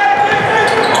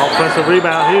 Offensive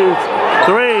rebound, huge.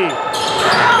 3.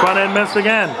 Front end missed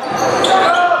again.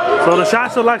 So the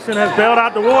shot selection has bailed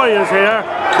out the Warriors here.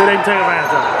 They didn't take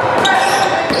advantage of it.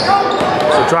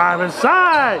 So drive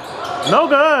inside. No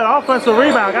good. Offensive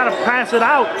rebound. Got to pass it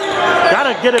out. Got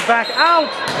to get it back out.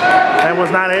 And was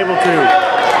not able to.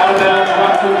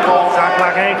 Shot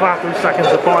clock and clock 3 seconds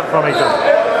apart from each other.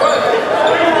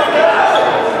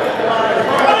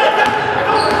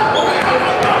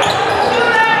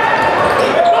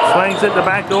 Swings it. The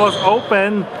back door's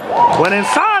open. Went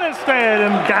inside instead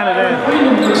and got it in.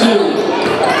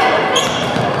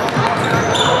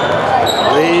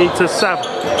 Lead to 7.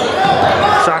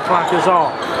 Shot clock is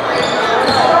off.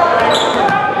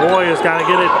 Warriors got to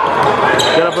get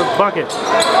up a bucket.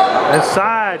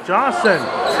 Inside, Johnson,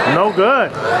 no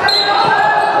good.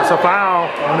 That's a foul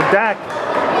on the deck.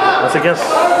 That's against,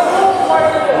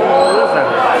 what is that?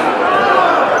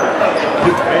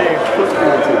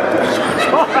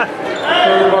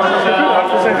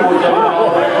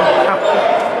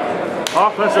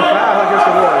 Offensive foul against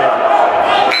the Warriors.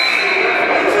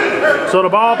 So the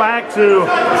ball back to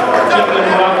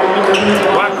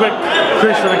Rock Creek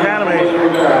Christian Academy.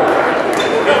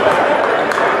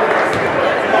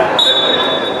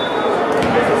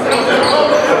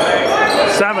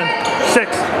 Seven,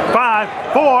 6,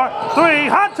 5, 4, 3.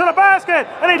 Hunt to the basket,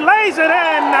 and he lays it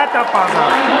in at the buzzer.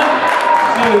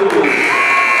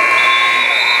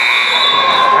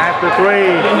 After 3,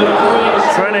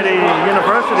 Trinity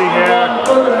University here,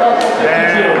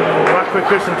 and Rock Creek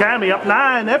Christian Academy up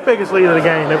 9, their biggest lead of the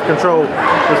game. They've controlled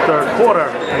this 3rd quarter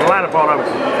and the latter part of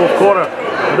it, 4th quarter.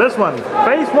 This one,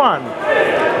 phase 1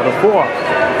 of the 4th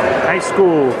high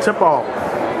school tip-off.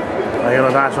 Here on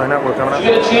the Varsity Network coming up.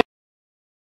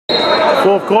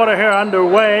 4th quarter here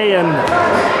underway, and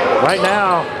right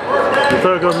now the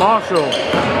Thurgood Marshall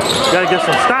got to get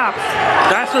some stops.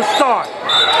 That's a start.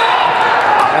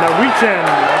 And a reach in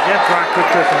against Rock Creek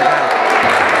Christian Academy.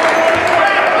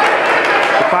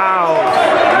 The foul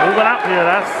moving up here.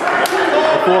 That's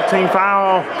a 14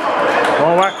 foul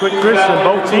on Rock Creek Christian.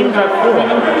 Both teams have 4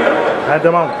 at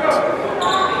the moment.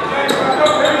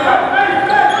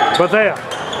 But there,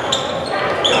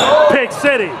 pick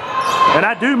city. And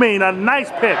I do mean a nice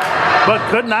pick, but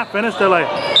could not finish the layup.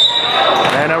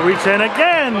 And a reach in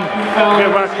again.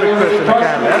 Give us the Christian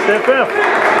again. That's their fifth.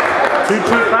 2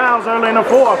 fouls early in the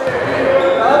fourth.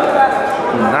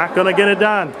 Not gonna get it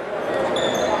done.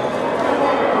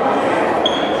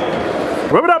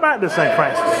 Rip it up back to St.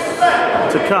 Francis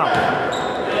to come.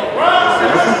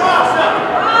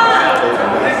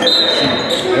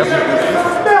 Yep.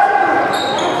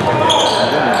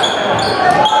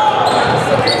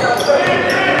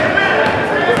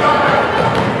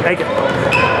 Take it.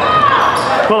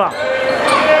 Pull up.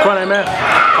 Front end miss.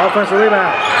 Offensive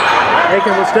rebound.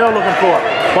 Aiken was still looking for it.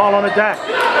 Ball on the deck.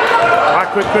 Right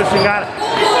quick, Christian got it.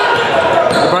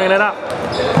 Bringing it up.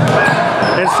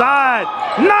 Inside.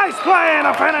 Nice play and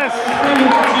a finish.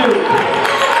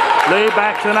 Lead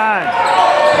back to 9.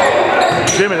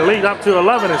 Jimmy, the lead up to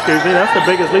 11, excuse me. That's the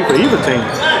biggest lead for either team.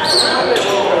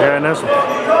 Here in this one.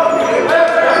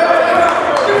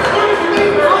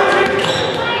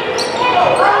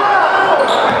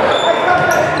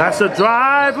 That's a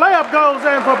drive. Layup goes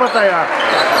in for Bethea.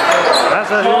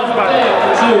 That's a huge bucket.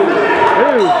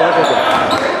 Huge bucket.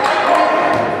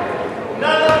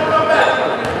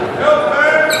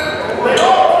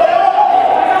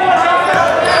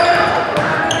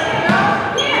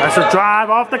 That's a drive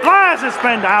off the glass. It's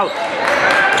spinned out.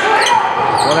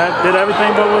 Well, that did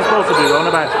everything but what it was supposed to do on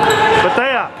the basket.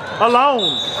 Bethea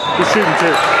alone. He's shooting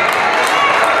 2.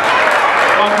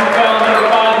 Foul number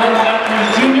 5,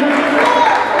 Matthews Jr.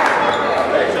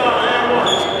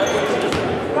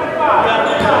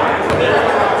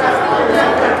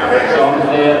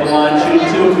 They have the line shooting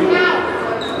 2.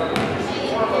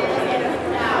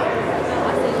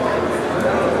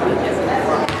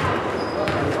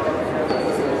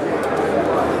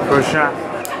 First shot.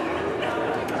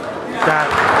 Got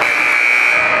it.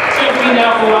 Safety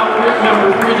now for Rockford, number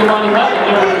 3, Jelani Hutton,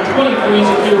 number 23,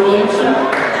 Zakir Williamson.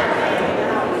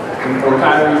 For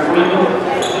Kyrie Freeman,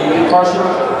 and Carson.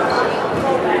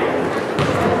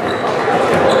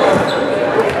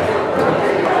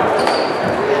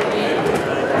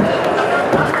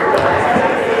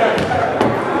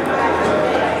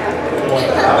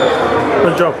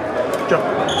 Let's go. Go.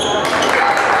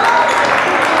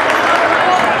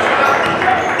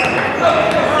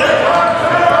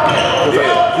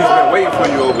 He's been waiting for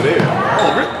you over there.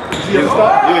 Yeah,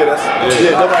 that's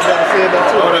nobody ever said that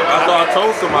too. I thought I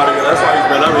told somebody that's why he's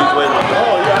been up. He's waiting on that.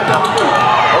 Oh yeah, I never knew.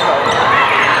 Okay.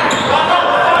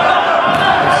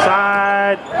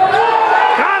 Inside.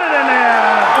 Got it in there.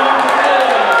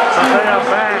 Bethea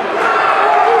back.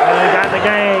 And they got the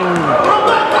game.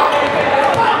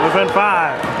 Within 5.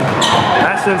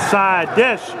 That's inside.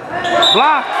 Dish.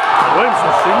 Block.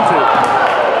 Williamson shooting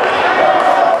 2.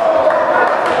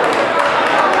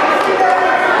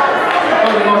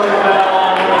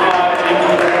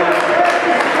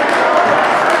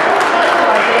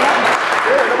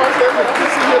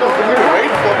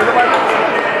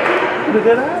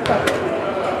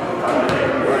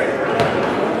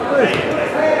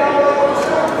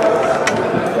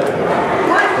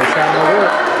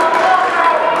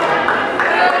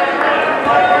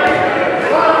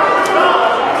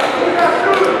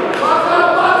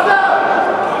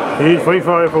 He's free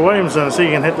for Williamson to see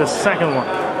he can hit the second one.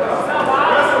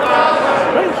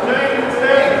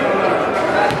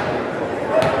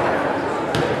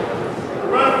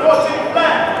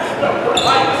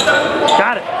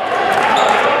 Got it.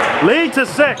 Lead to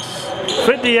 6,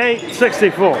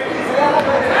 58-64.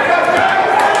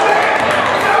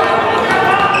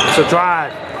 It's a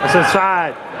drive. It's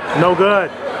inside. No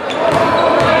good.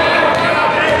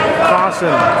 Carson.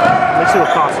 Let's see what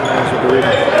Carson is with the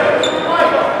rebound.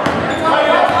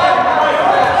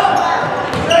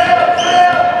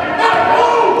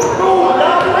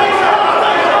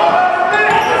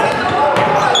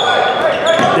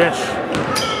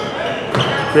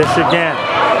 Dish again.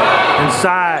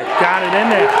 Inside. Got it in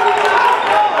there.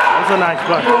 That was a nice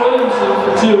bucket.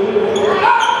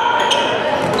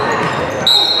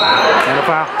 And a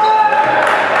foul.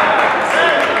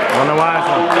 On the wise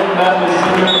one.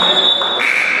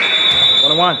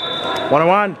 1-1.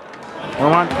 1-1.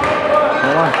 1-1.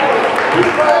 1-1.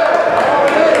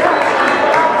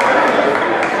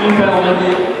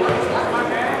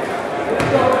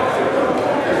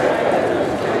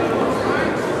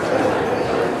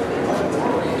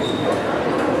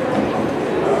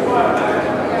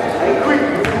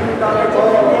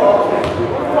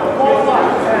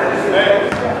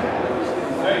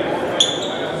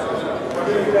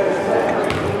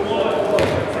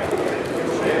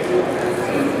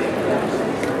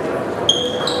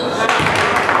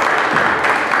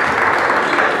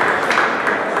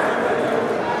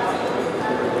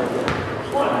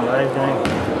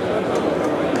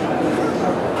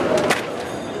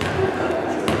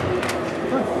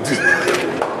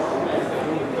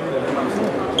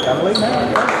 Gotta leave now.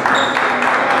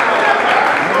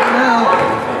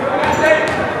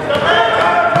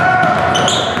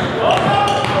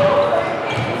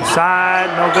 Side,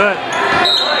 no good.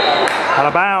 Out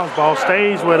of bounds. Ball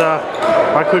stays with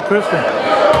Thurgood Christian.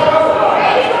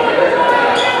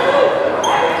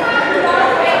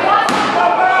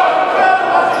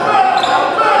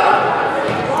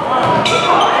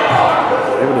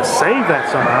 Able to save that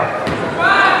somehow.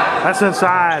 That's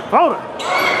inside. Floater.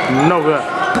 No good.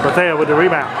 Bethea with the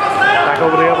rebound. Back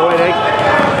over the other way to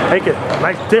Aiken.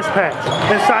 Nice dispatch.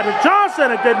 Inside to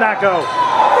Johnson. It did not go.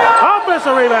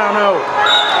 Offensive rebound, no.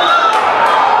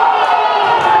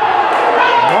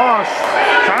 Marsh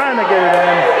trying to get it in.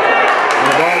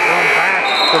 And the ball comes back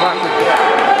to Varsity.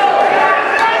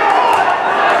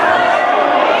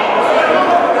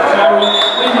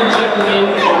 Cleveland checking in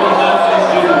for one half of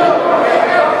the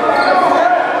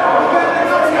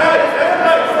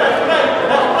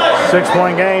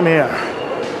 6-point game here.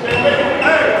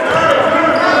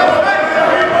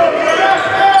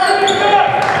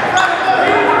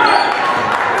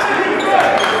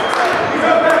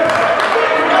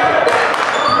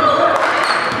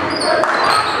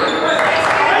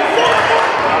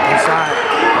 Inside.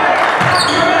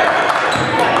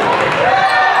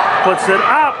 Puts it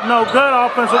up. No good.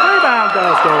 Offensive rebound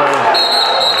does go in.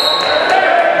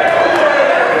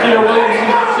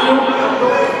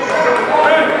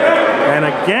 And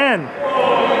again,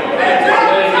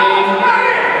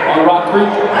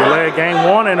 delay game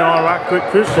warning on Rock Creek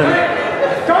Christian.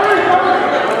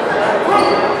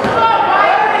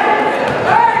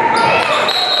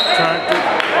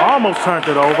 Almost turned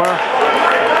it over.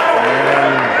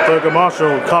 And Thurgood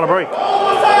Marshall caught a break.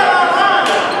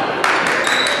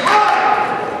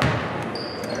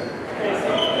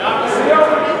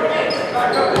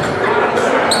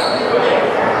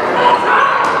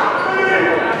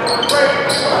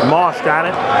 Marsh got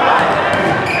it.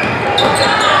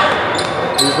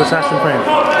 He's possession frame.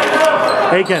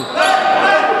 Aiken.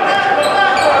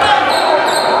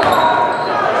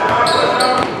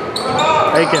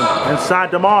 Aiken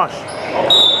inside to Marsh.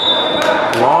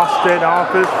 Lost it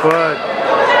off his foot.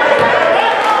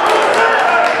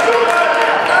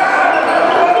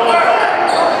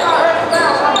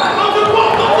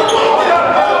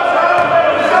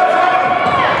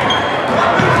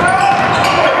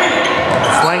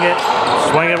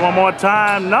 Swing it one more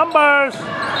time. Numbers.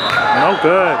 No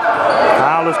good.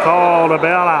 Foul is called. A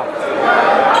bailout.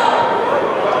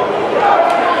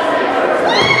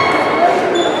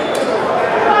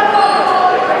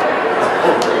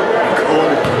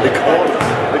 They called it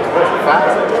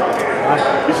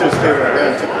 5. You should have stayed right there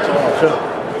and took the charge. Sure.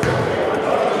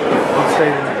 He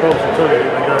stayed in the post until he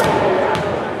even got it.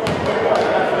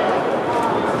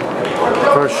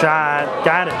 First shot.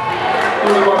 Got it.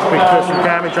 Big Christian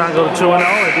Academy trying to go to 2-0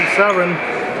 at D7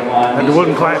 at the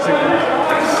Wooden Classic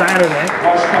Saturday.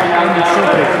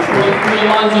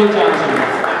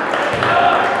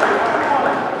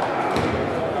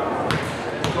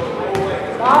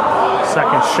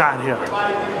 Second shot here.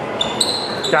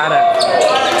 Got it.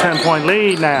 10-point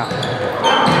lead now.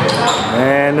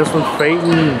 And this one's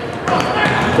fading.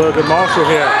 Thurgood Marshall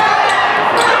here.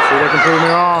 See if they can prove me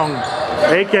wrong.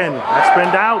 Aiken, that's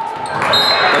spinned out.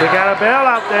 But they got a bail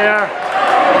out there.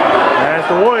 As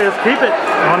the Warriors keep it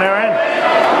on their end.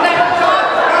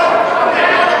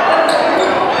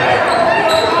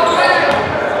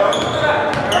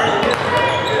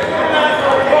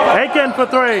 Aiken for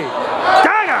 3.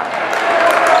 Dagger!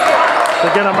 To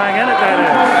get them back in it, that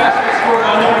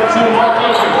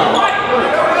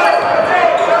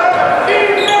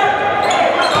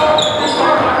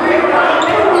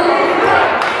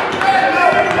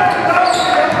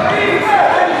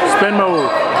Spin move.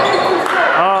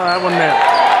 Oh, that one there.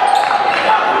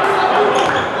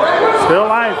 Still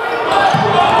life.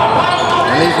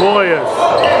 And these Warriors.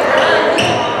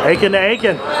 Aiken to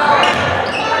Aiken.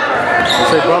 They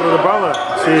say brother to brother.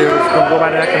 See if it's going to go by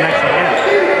that connection again.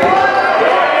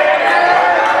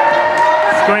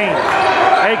 Screen.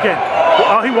 Aiken.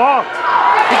 Oh, he walked.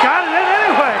 He got it in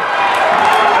anyway.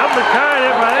 Able to carry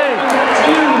it by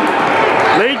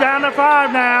 8. Lead down to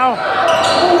 5 now.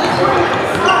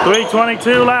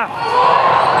 3:22 left.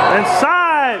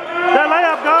 Inside. That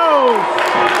layup goes.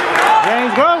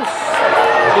 James Gross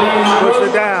puts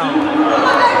it down.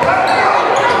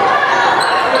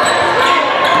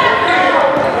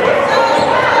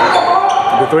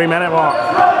 The 3-minute mark.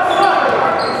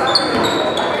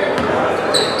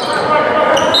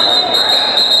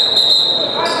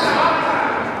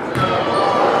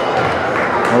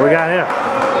 What we got here?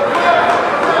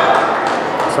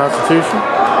 Substitution.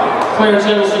 Clarence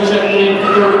Emerson checking in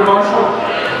for Thurgood Marshall.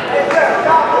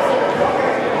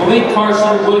 Lee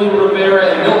Carson, William Rivera,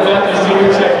 and Milt Matthews Jr.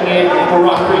 checking in for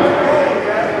Rock Creek.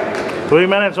 3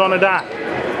 minutes on the dot. You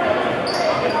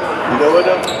know what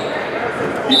though?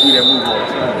 He do that move all the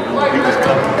time. He just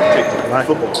come to take the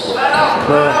football.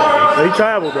 He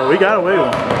traveled though. He got away with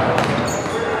it.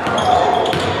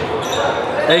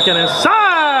 Aiken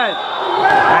inside!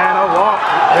 And a walk.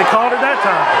 They called it that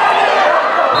time.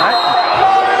 Right?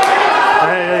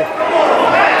 Hey.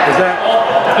 Is that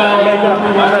makeup?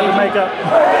 Is that the makeup?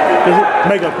 Is it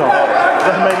makeup call? Is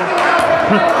that the makeup?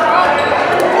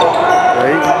 He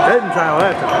didn't travel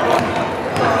that time.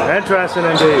 Interesting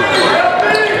indeed.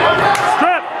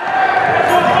 Strip!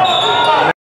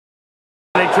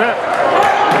 Big trip.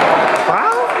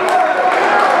 Foul?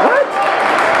 What?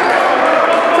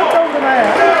 Tripped over the man.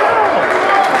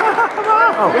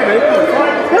 Wow.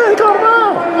 Yeah, he called him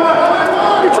out.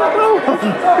 He tripped over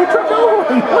him. He tripped over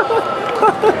him.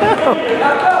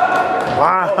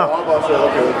 Wow.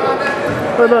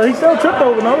 But he still tripped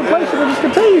over him. The play should have just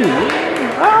continued.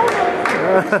 Wow.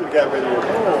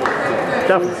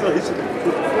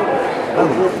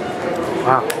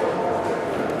 Wow.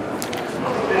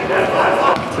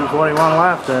 2:41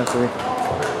 left, Anthony.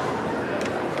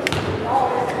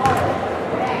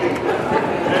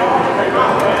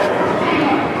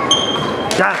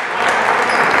 Got it.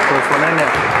 First one in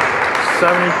there.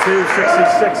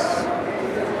 72-66.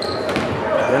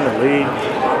 In the lead.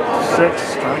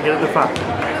 6, trying to get it to 5.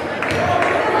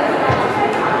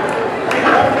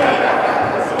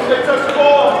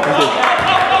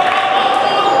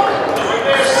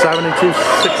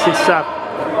 72-67.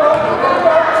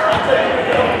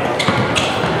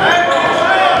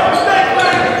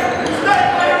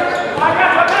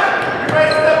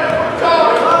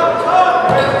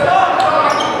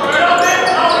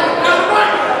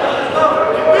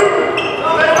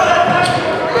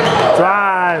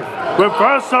 Drive,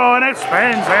 reversal, and it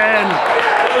spins in.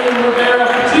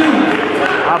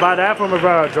 How about that from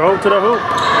Rivera? Drove to the hoop.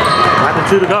 Got the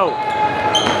 2 to go.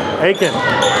 Aiken.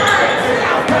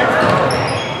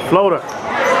 Floater.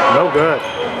 No good.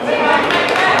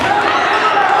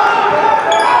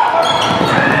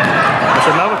 That's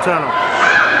another turnover.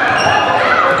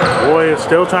 Warriors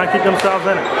still trying to keep themselves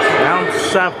in it. Down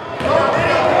 7.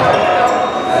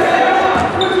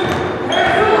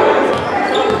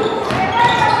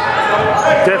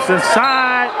 Dips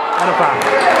inside and a foul.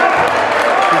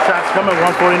 2 shots coming,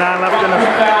 1:49 left in the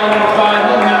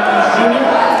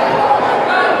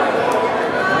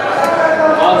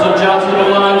Lonzo Johnson on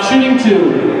the line, shooting 2.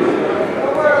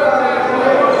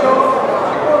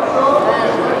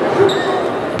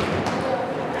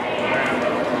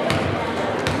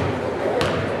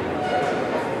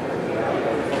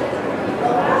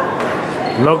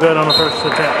 No good on the first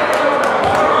attempt.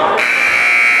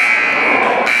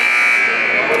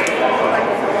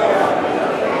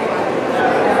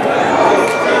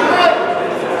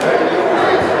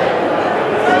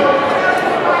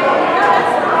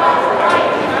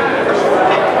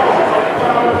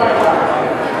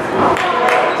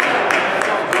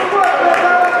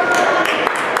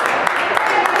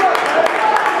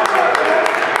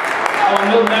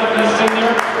 Milt Matthews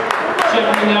Jr.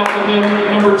 checking out with him,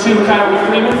 number 2, Kyrie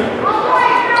Freeman.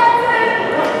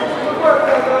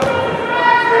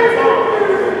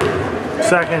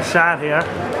 Second shot here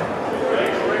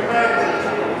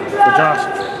for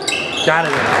Johnson. Got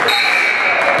it in.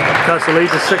 Cuts the lead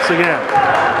to 6 again.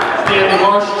 Stanley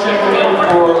Marsh checking in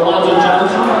for Lonzo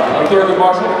Johnson on Thurgood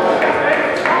Varsity.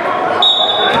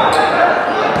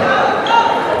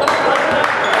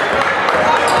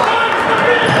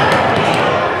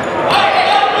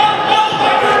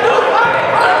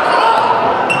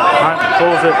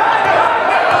 Pulls it.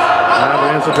 Now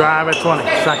begins to drive at 20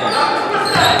 seconds.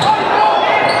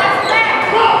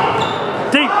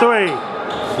 Deep 3.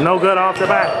 No good off the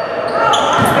back.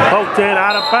 Poked it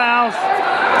out of bounds.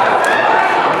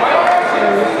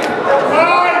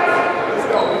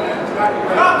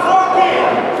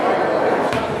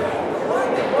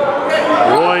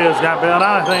 Warriors got bailed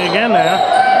out, I think, again there.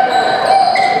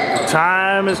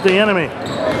 Time is the enemy.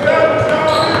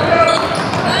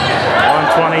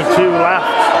 1:22 left.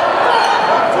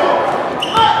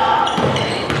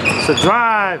 It's a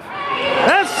drive.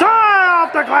 Inside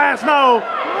off the glass. No.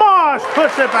 Marsh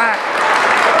puts it back.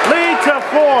 Lead to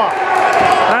 4.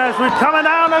 As we're coming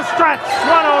down the stretch.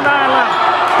 1:09 left.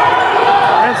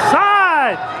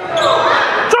 Inside.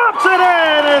 Drops it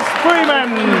in. It's Freeman.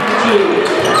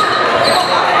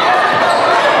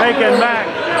 Aiken back.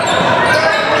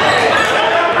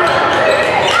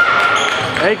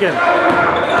 Aiken.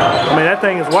 I mean, that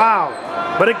thing is wild.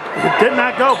 But it did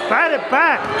not go. Bat it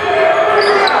back.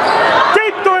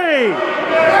 Deep three.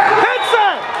 Hits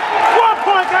it. 1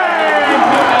 point game.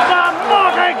 The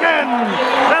Mohicans.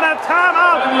 And a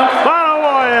timeout by the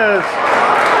Warriors.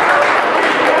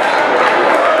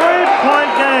 3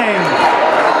 point game.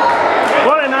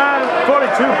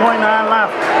 42.9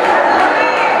 left.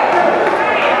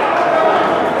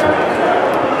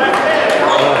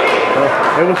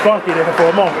 It was funky there for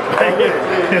a moment.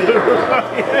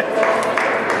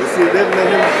 You see, they let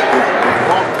him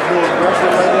walk more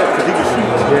aggressive like that because he can shoot.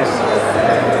 Yes.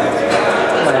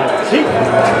 See?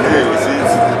 Yeah, you see,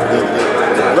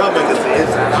 the rubbing is the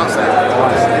inside outside.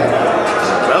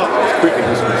 Well, I was quick in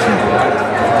this one.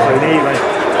 So you need like,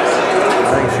 I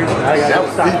think shooting. I got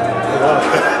to stop.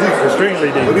 Extremely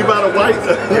deep. When he by the white.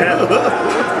 Yeah.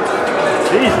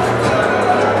 Jesus.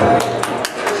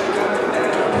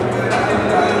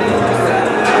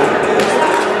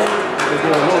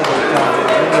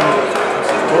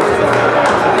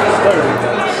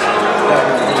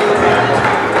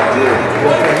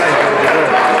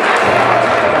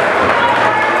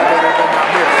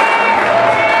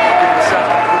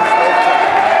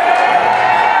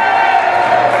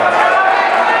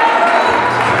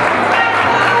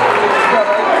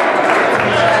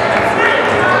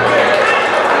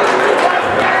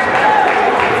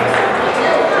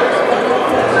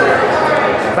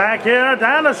 Here,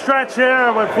 down the stretch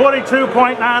here with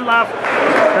 42.9 left,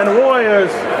 and the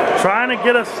Warriors trying to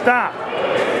get a stop.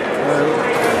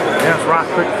 Yes, Rock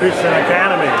Creek Christian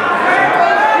Academy.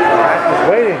 Is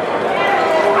waiting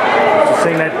to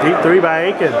sing that deep three by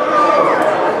Aiken.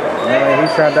 And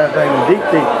he shot that thing deep.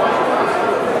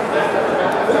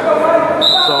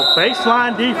 So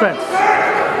baseline defense.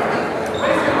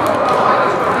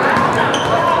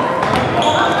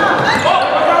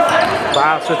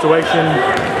 Foul situation.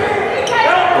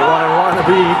 To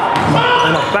be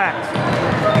in effect.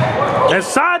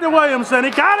 Inside to Williamson, he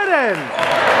got it in.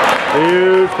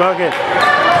 Huge bucket.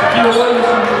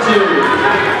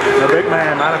 The big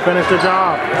man might have finished the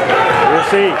job. We'll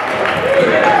see.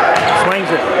 Swings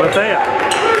it, but there.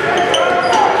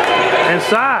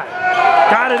 Inside,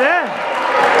 got it in.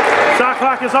 Shot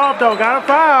clock is off though, got a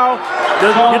foul.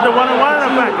 Just get the 1-and-1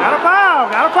 in effect. Got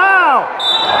a foul.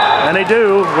 And they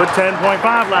do with 10.5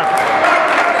 left.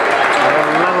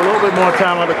 A little bit more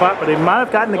time on the clock, but they might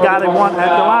have gotten the guy they want at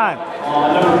the line.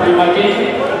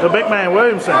 The big man,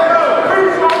 Williamson. They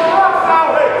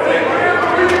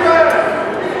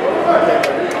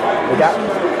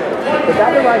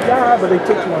got the right guy, but they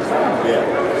took too much time. Yeah.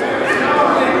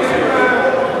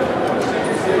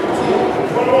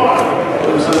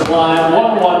 Williamson's line,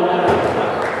 1-1.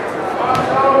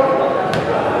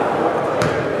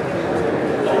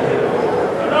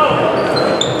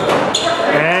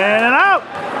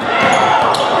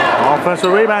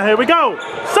 Offensive rebound, here we go.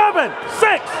 7,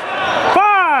 6,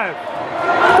 5,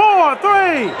 4,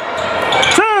 3,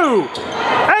 2.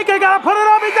 Aiken gotta put it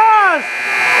up, he does!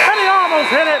 And he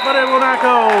almost hit it, but it will not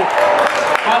go.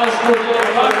 Final score,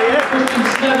 Rock Creek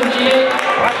 78.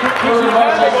 Rock Creek 2-0.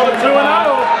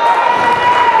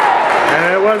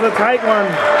 And it was a tight one.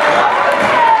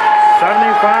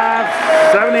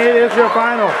 75-78 is your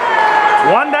final.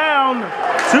 One down,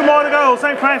 2 more to go.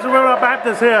 St. Francis River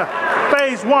Baptist here.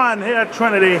 Phase 1 here at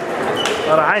Trinity.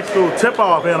 The high school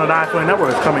tip-off here on the Varsity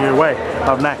Network is coming your way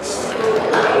up next.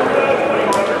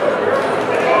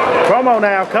 Promo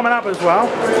now coming up as well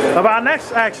of our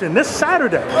next action this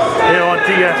Saturday here on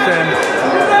TSN.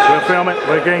 We'll film it.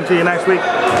 We're getting to you next week.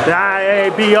 The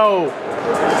IABO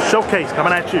showcase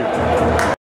coming at you.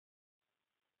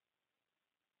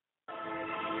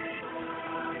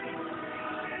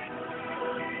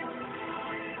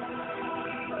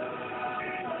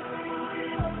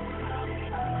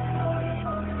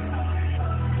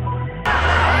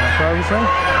 Ferguson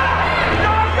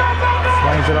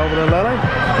swings it over to Lily.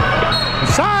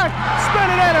 Shot! Spin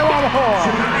it in at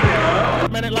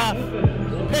 1 minute left.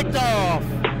 Picked off.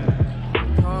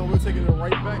 We're taking it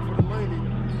right back for the lady.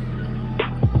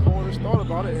 Corners thought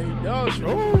about it, and he does. He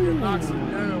knocks it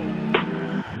down.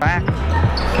 Back.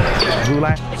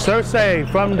 Gulak. Cersei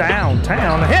from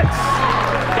downtown hits.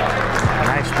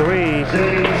 Nice three.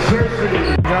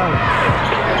 Jones.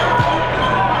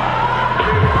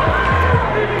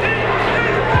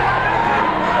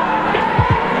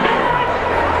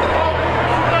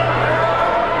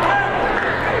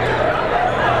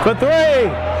 For 3, the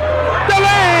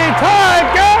lead, tie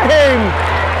game!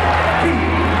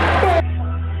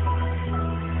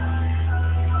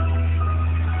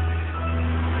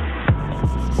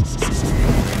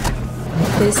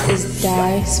 This is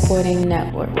Dye Sporting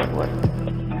Network.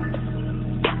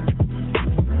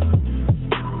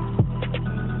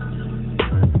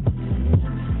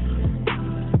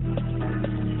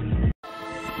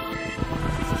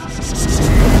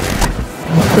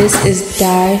 This is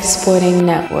Die Sporting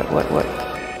Network.